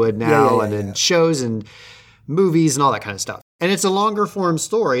Hollywood now and in shows and movies and all that kind of stuff. And it's a longer form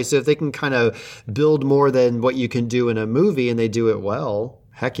story, so if they can kind of build more than what you can do in a movie and they do it well,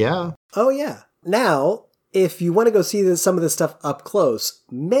 heck yeah. Oh yeah. Now, if you want to go see some of this stuff up close,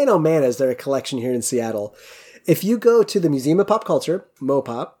 man oh man is there a collection here in Seattle. If you go to the Museum of Pop Culture,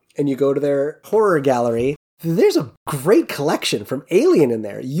 MoPop, and you go to their horror gallery, there's a great collection from Alien in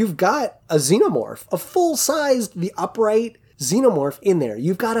there. You've got a xenomorph, a full-sized, the upright xenomorph in there.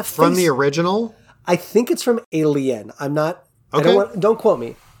 You've got a face... From the original? I think it's from Alien. I'm not... Okay. Don't quote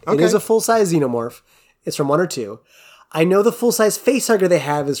me. Okay. It is a full-size xenomorph. It's from 1 or 2. I know the full-size facehugger they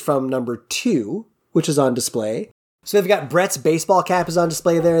have is from number 2, which is on display. So they've got Brett's baseball cap is on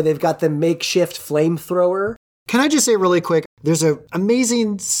display there. They've got the makeshift flamethrower. Can I just say really quick, there's an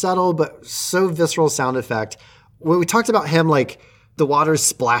amazing, subtle, but so visceral sound effect. When we talked about him, like the water's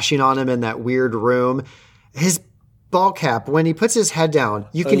splashing on him in that weird room, his ball cap, when he puts his head down,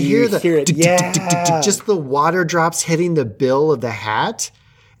 you can hear just the water drops hitting the bill of the hat.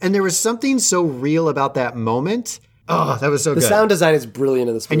 And there was something so real about that moment. Oh, that was so good. The sound design is brilliant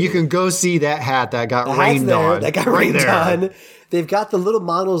in this movie. And you can go see that hat that got rained on. That got rained on. They've got the little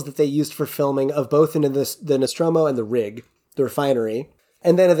models that they used for filming of both in the Nostromo and the rig, the refinery.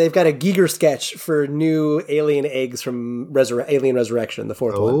 And then they've got a Giger sketch for new alien eggs from Alien Resurrection, the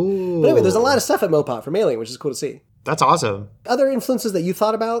fourth one. But anyway, there's a lot of stuff at MoPop from Alien, which is cool to see. That's awesome. Other influences that you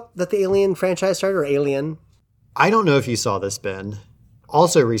thought about that the Alien franchise started, or Alien? I don't know if you saw this, Ben.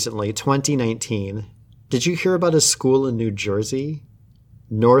 Also recently, 2019, did you hear about a school in New Jersey?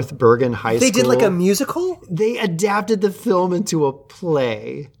 North Bergen High School. They did like a musical? They adapted the film into a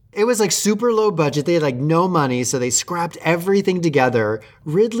play. It was like super low budget. They had like no money, so they scrapped everything together.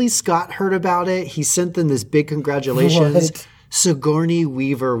 Ridley Scott heard about it. He sent them this big congratulations. What? Sigourney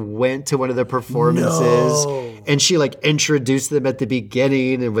Weaver went to one of the performances and she like introduced them at the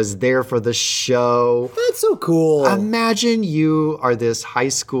beginning and was there for the show. That's so cool. Imagine you are this high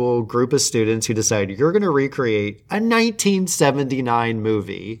school group of students who decide you're going to recreate a 1979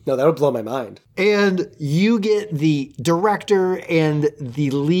 movie. No, that would blow my mind. And you get the director and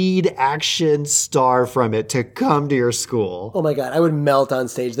the lead action star from it to come to your school. Oh my God, I would melt on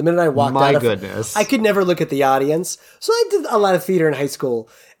stage. The minute I walked out My of goodness. I could never look at the audience. So I did a lot of theater in high school.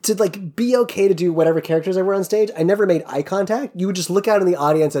 To like be okay to do whatever characters I were on stage, I never made eye contact. You would just look out in the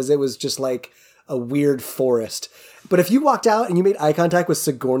audience as it was just like a weird forest. But if you walked out and you made eye contact with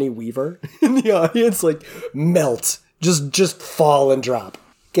Sigourney Weaver in the audience, like melt. Just fall and drop.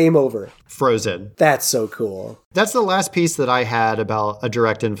 Game over. Frozen. That's so cool. That's the last piece that I had about a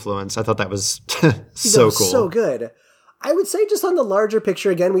direct influence. I thought that was so cool. So good. I would say just on the larger picture,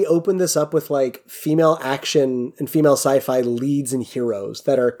 again, we open this up with like female action and female sci-fi leads and heroes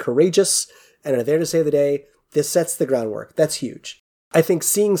that are courageous and are there to save the day. This sets the groundwork. That's huge. I think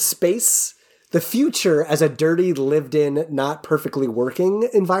seeing space, the future as a dirty, lived-in, not perfectly working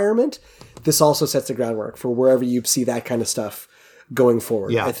environment, this also sets the groundwork for wherever you see that kind of stuff going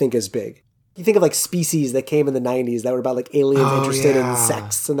forward, I think is big. You think of like Species that came in the 90s that were about like aliens interested in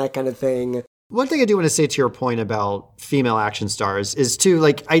sex and that kind of thing. One thing I do want to say to your point about female action stars is too,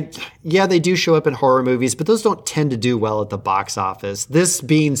 like, they do show up in horror movies, but those don't tend to do well at the box office. This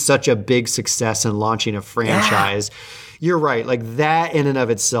being such a big success and launching a franchise, you're right. Like that in and of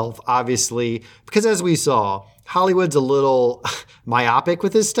itself, obviously, because as we saw, Hollywood's a little myopic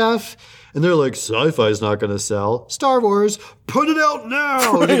with this stuff. And they're like, sci-fi's not going to sell. Star Wars, put it out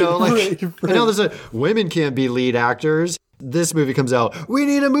now. Right, you know, like, right. I know there's women can't be lead actors. This movie comes out, we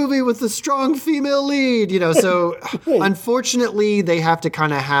need a movie with a strong female lead, you know. So unfortunately, they have to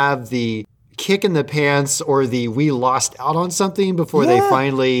kind of have the kick in the pants or the we lost out on something before they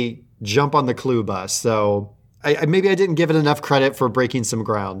finally jump on the Clue bus. So maybe I didn't give it enough credit for breaking some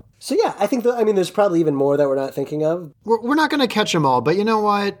ground. So yeah, I think there's probably even more that we're not thinking of. We're not going to catch them all, but you know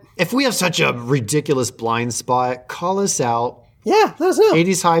what? If we have such a ridiculous blind spot, call us out. Yeah, let us know.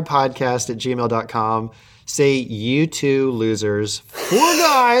 80shighpodcast@gmail.com. Say, you two losers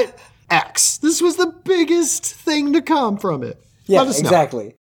forgot X. This was the biggest thing to come from it. Yeah, Let us know.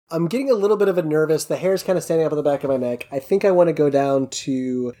 exactly. I'm getting a little bit of a nervous. The hair's kind of standing up on the back of my neck. I think I want to go down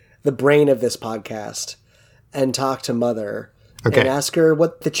to the brain of this podcast and talk to Mother. Okay. And ask her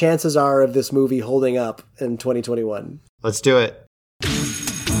what the chances are of this movie holding up in 2021. Let's do it.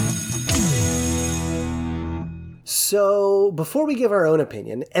 So, before we give our own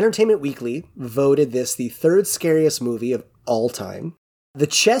opinion, Entertainment Weekly voted this the third scariest movie of all time. The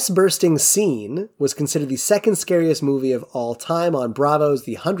chest-bursting scene was considered the second scariest movie of all time on Bravo's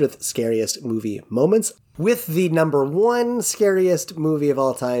The 100th Scariest Movie Moments, with the number one scariest movie of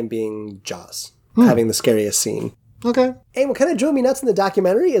all time being Jaws, having the scariest scene. Okay. And what kind of drove me nuts in the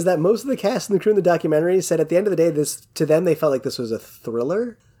documentary is that most of the cast and the crew in the documentary said at the end of the day, to them, they felt like this was a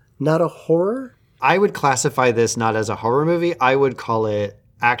thriller, not a horror. I would classify this not as a horror movie. I would call it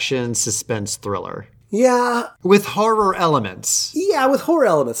action suspense thriller. Yeah. With horror elements. Yeah, with horror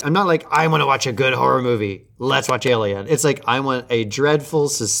elements. I'm not like, I want to watch a good horror movie. Let's watch Alien. It's like, I want a dreadful,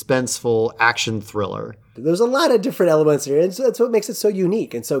 suspenseful action thriller. There's a lot of different elements here. And that's what makes it so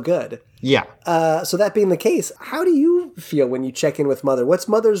unique and so good. Yeah. So that being the case, how do you feel when you check in with Mother? What's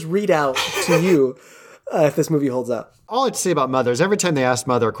Mother's readout to you if this movie holds up? All I'd say about Mother is every time they asked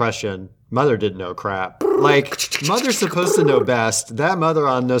Mother a question, Mother didn't know crap. Like, Mother's supposed to know best. That Mother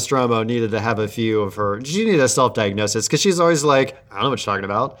on Nostromo needed to have a few of her. She needed a self-diagnosis because she's always like, I don't know what you're talking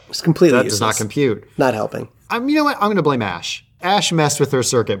about. It's completely That useless. does not compute. Not helping. You know what? I'm going to blame Ash. Ash messed with her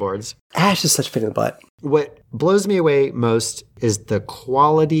circuit boards. Ash is such a pain in the butt. What blows me away most is the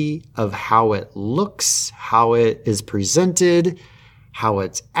quality of how it looks, how it is presented, how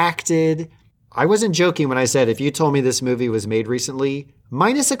it's acted. I wasn't joking when I said if you told me this movie was made recently,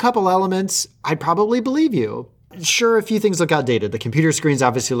 minus a couple elements, I'd probably believe you. Sure, a few things look outdated. The computer screens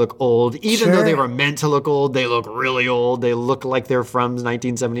obviously look old. Even though they were meant to look old, they look really old. They look like they're from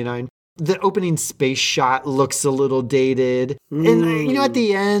 1979. The opening space shot looks a little dated. And, at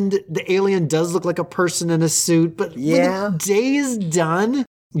the end, the alien does look like a person in a suit. But when the day is done,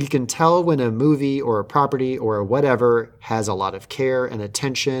 you can tell when a movie or a property or whatever has a lot of care and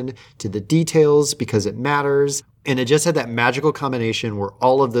attention to the details because it matters. And it just had that magical combination where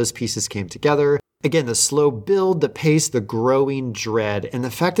all of those pieces came together. Again, the slow build, the pace, the growing dread, and the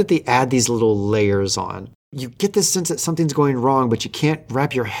fact that they add these little layers on. You get this sense that something's going wrong, but you can't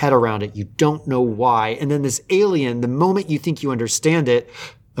wrap your head around it. You don't know why. And then this alien, the moment you think you understand it,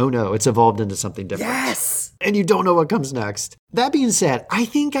 oh no, it's evolved into something different. Yes! And you don't know what comes next. That being said, I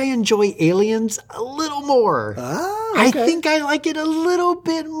think I enjoy Aliens a little more. Ah, I okay. think I like it a little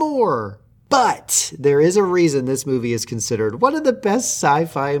bit more. But there is a reason this movie is considered one of the best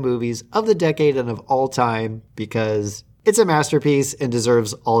sci-fi movies of the decade and of all time, because it's a masterpiece and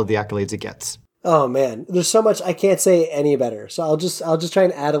deserves all of the accolades it gets. Oh man, there's so much I can't say any better. So I'll just try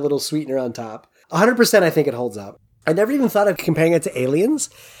and add a little sweetener on top. 100% I think it holds up. I never even thought of comparing it to Aliens,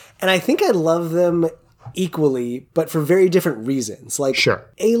 and I think I love them equally, but for very different reasons. Like, Sure.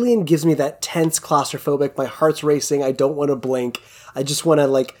 Alien gives me that tense, claustrophobic, my heart's racing, I don't want to blink. I just want to,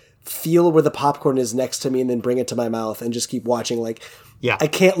 like, feel where the popcorn is next to me and then bring it to my mouth and just keep watching. Like, Yeah. I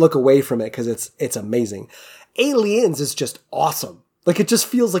can't look away from it because it's amazing. Aliens is just awesome. Like, it just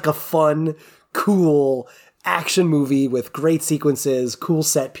feels like a fun, cool action movie with great sequences, cool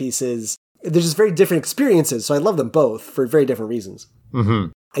set pieces. They're just very different experiences, so I love them both for very different reasons.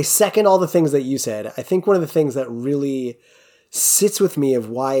 Mm-hmm. I second all the things that you said. I think one of the things that really sits with me of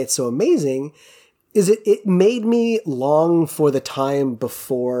why it's so amazing is it made me long for the time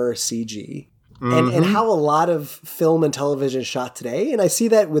before CG and how a lot of film and television is shot today. And I see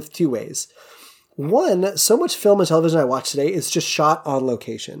that with two ways. One, so much film and television I watch today is just shot on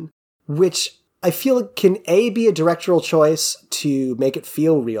location, which I feel can be a directorial choice to make it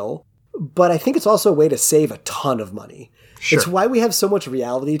feel real, but I think it's also a way to save a ton of money. Sure. It's why we have so much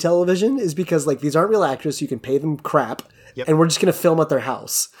reality television is because like these aren't real actors, you can pay them crap, and we're just going to film at their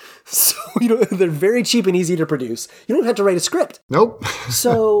house. So, they're very cheap and easy to produce. You don't even have to write a script. Nope.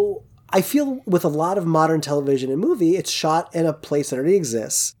 So I feel with a lot of modern television and movie, it's shot in a place that already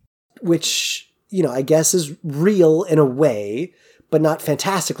exists, which, I guess is real in a way, but not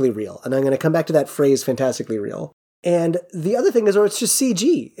fantastically real. And I'm going to come back to that phrase, fantastically real. And the other thing is, it's just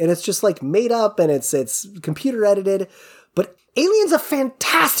CG, and it's just like made up, and it's computer edited. But Alien's a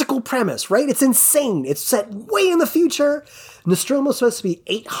fantastical premise, right? It's insane. It's set way in the future. Nostromo's supposed to be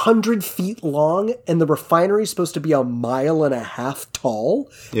 800 feet long, and the refinery's supposed to be 1.5 miles tall.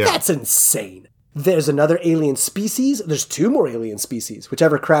 Yeah. That's insane. There's another alien species. There's 2 more alien species,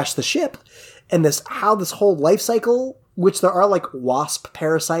 whichever crashed the ship. And how this whole life cycle, which there are like wasp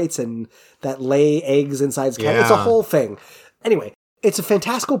parasites and that lay eggs inside. It's a whole thing. Anyway, it's a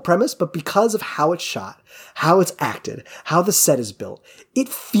fantastical premise, but because of how it's shot, how it's acted, how the set is built, it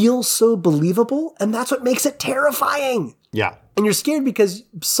feels so believable, and that's what makes it terrifying. Yeah. And you're scared because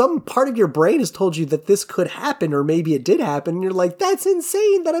some part of your brain has told you that this could happen, or maybe it did happen, and you're like, that's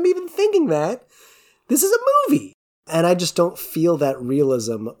insane that I'm even thinking that. This is a movie. And I just don't feel that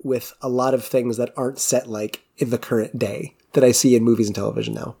realism with a lot of things that aren't set like in the current day that I see in movies and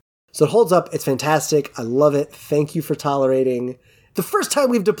television now. So it holds up. It's fantastic. I love it. Thank you for tolerating the first time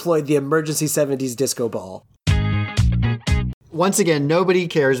we've deployed the emergency 70s disco ball. Once again, nobody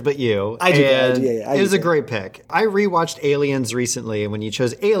cares but you. I do. It was a great pick. I rewatched Aliens recently, and when you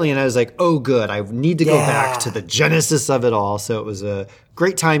chose Alien, I was like, oh, good. I need to go back to the genesis of it all. So it was a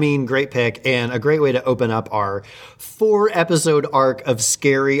great timing, great pick, and a great way to open up our 4-episode arc of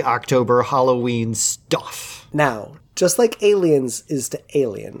scary October Halloween stuff. Now, just like Aliens is to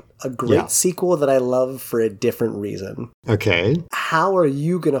Alien, a great sequel that I love for a different reason. Okay. How are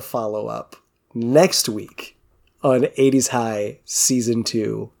you going to follow up next week on 80s High Season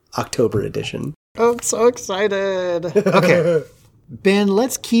 2 October edition? I'm so excited. Okay. Ben,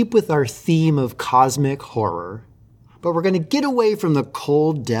 let's keep with our theme of cosmic horror, but we're going to get away from the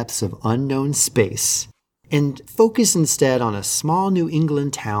cold depths of unknown space and focus instead on a small New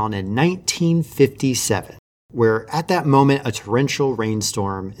England town in 1957, where at that moment a torrential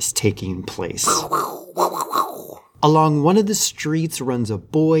rainstorm is taking place. Along one of the streets runs a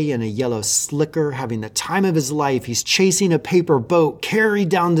boy in a yellow slicker having the time of his life. He's chasing a paper boat carried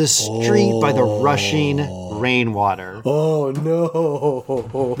down the street by the rushing rainwater. Oh,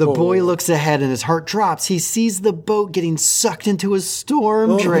 no. The boy looks ahead and his heart drops. He sees the boat getting sucked into a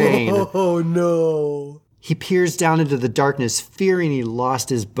storm drain. Oh, no. He peers down into the darkness, fearing he lost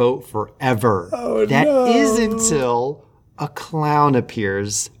his boat forever. Oh, That no. is until a clown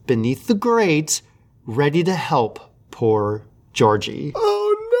appears beneath the grate, ready to help poor Georgie.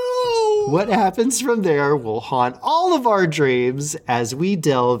 Oh, no. What happens from there will haunt all of our dreams as we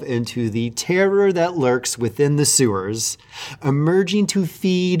delve into the terror that lurks within the sewers, emerging to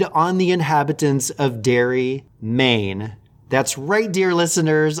feed on the inhabitants of Derry, Maine. That's right, dear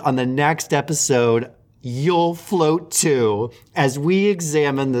listeners. On the next episode, you'll float too as we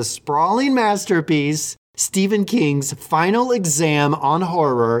examine the sprawling masterpiece Stephen King's final exam on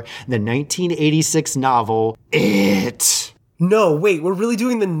horror, the 1986 novel, It. No, wait, we're really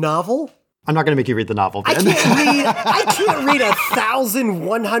doing the novel? I'm not going to make you read the novel, Ben. I can't read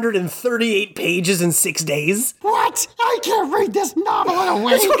 1,138 pages in 6 days. What? I can't read this novel in a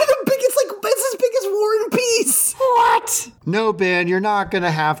week. It's one of the biggest, it's as big as War and Peace. What? No, Ben, you're not going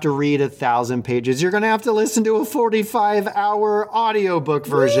to have to read 1,000 pages. You're going to have to listen to a 45-hour audiobook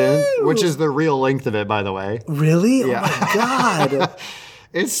version, which is the real length of it, by the way. Really? Yeah. Oh, my God.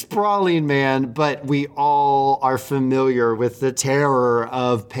 It's sprawling, man, but we all are familiar with the terror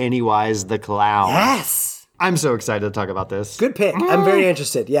of Pennywise the Clown. Yes. I'm so excited to talk about this. Good pick. I'm very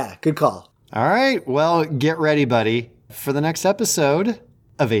interested. Yeah, good call. All right, well, get ready, buddy, for the next episode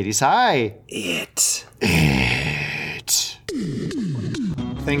of 80s High. It.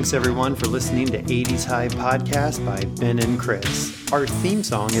 Thanks, everyone, for listening to 80s High Podcast by Ben and Chris. Our theme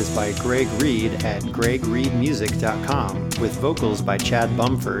song is by Greg Reed at gregreedmusic.com, with vocals by Chad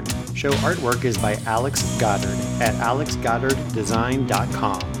Bumford. Show artwork is by Alex Goddard at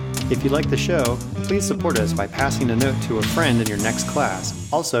alexgoddarddesign.com. If you like the show, please support us by passing a note to a friend in your next class.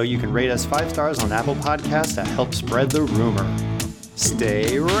 Also, you can rate us 5 stars on Apple Podcasts to help spread the rumor.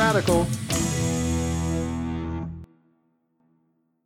 Stay radical.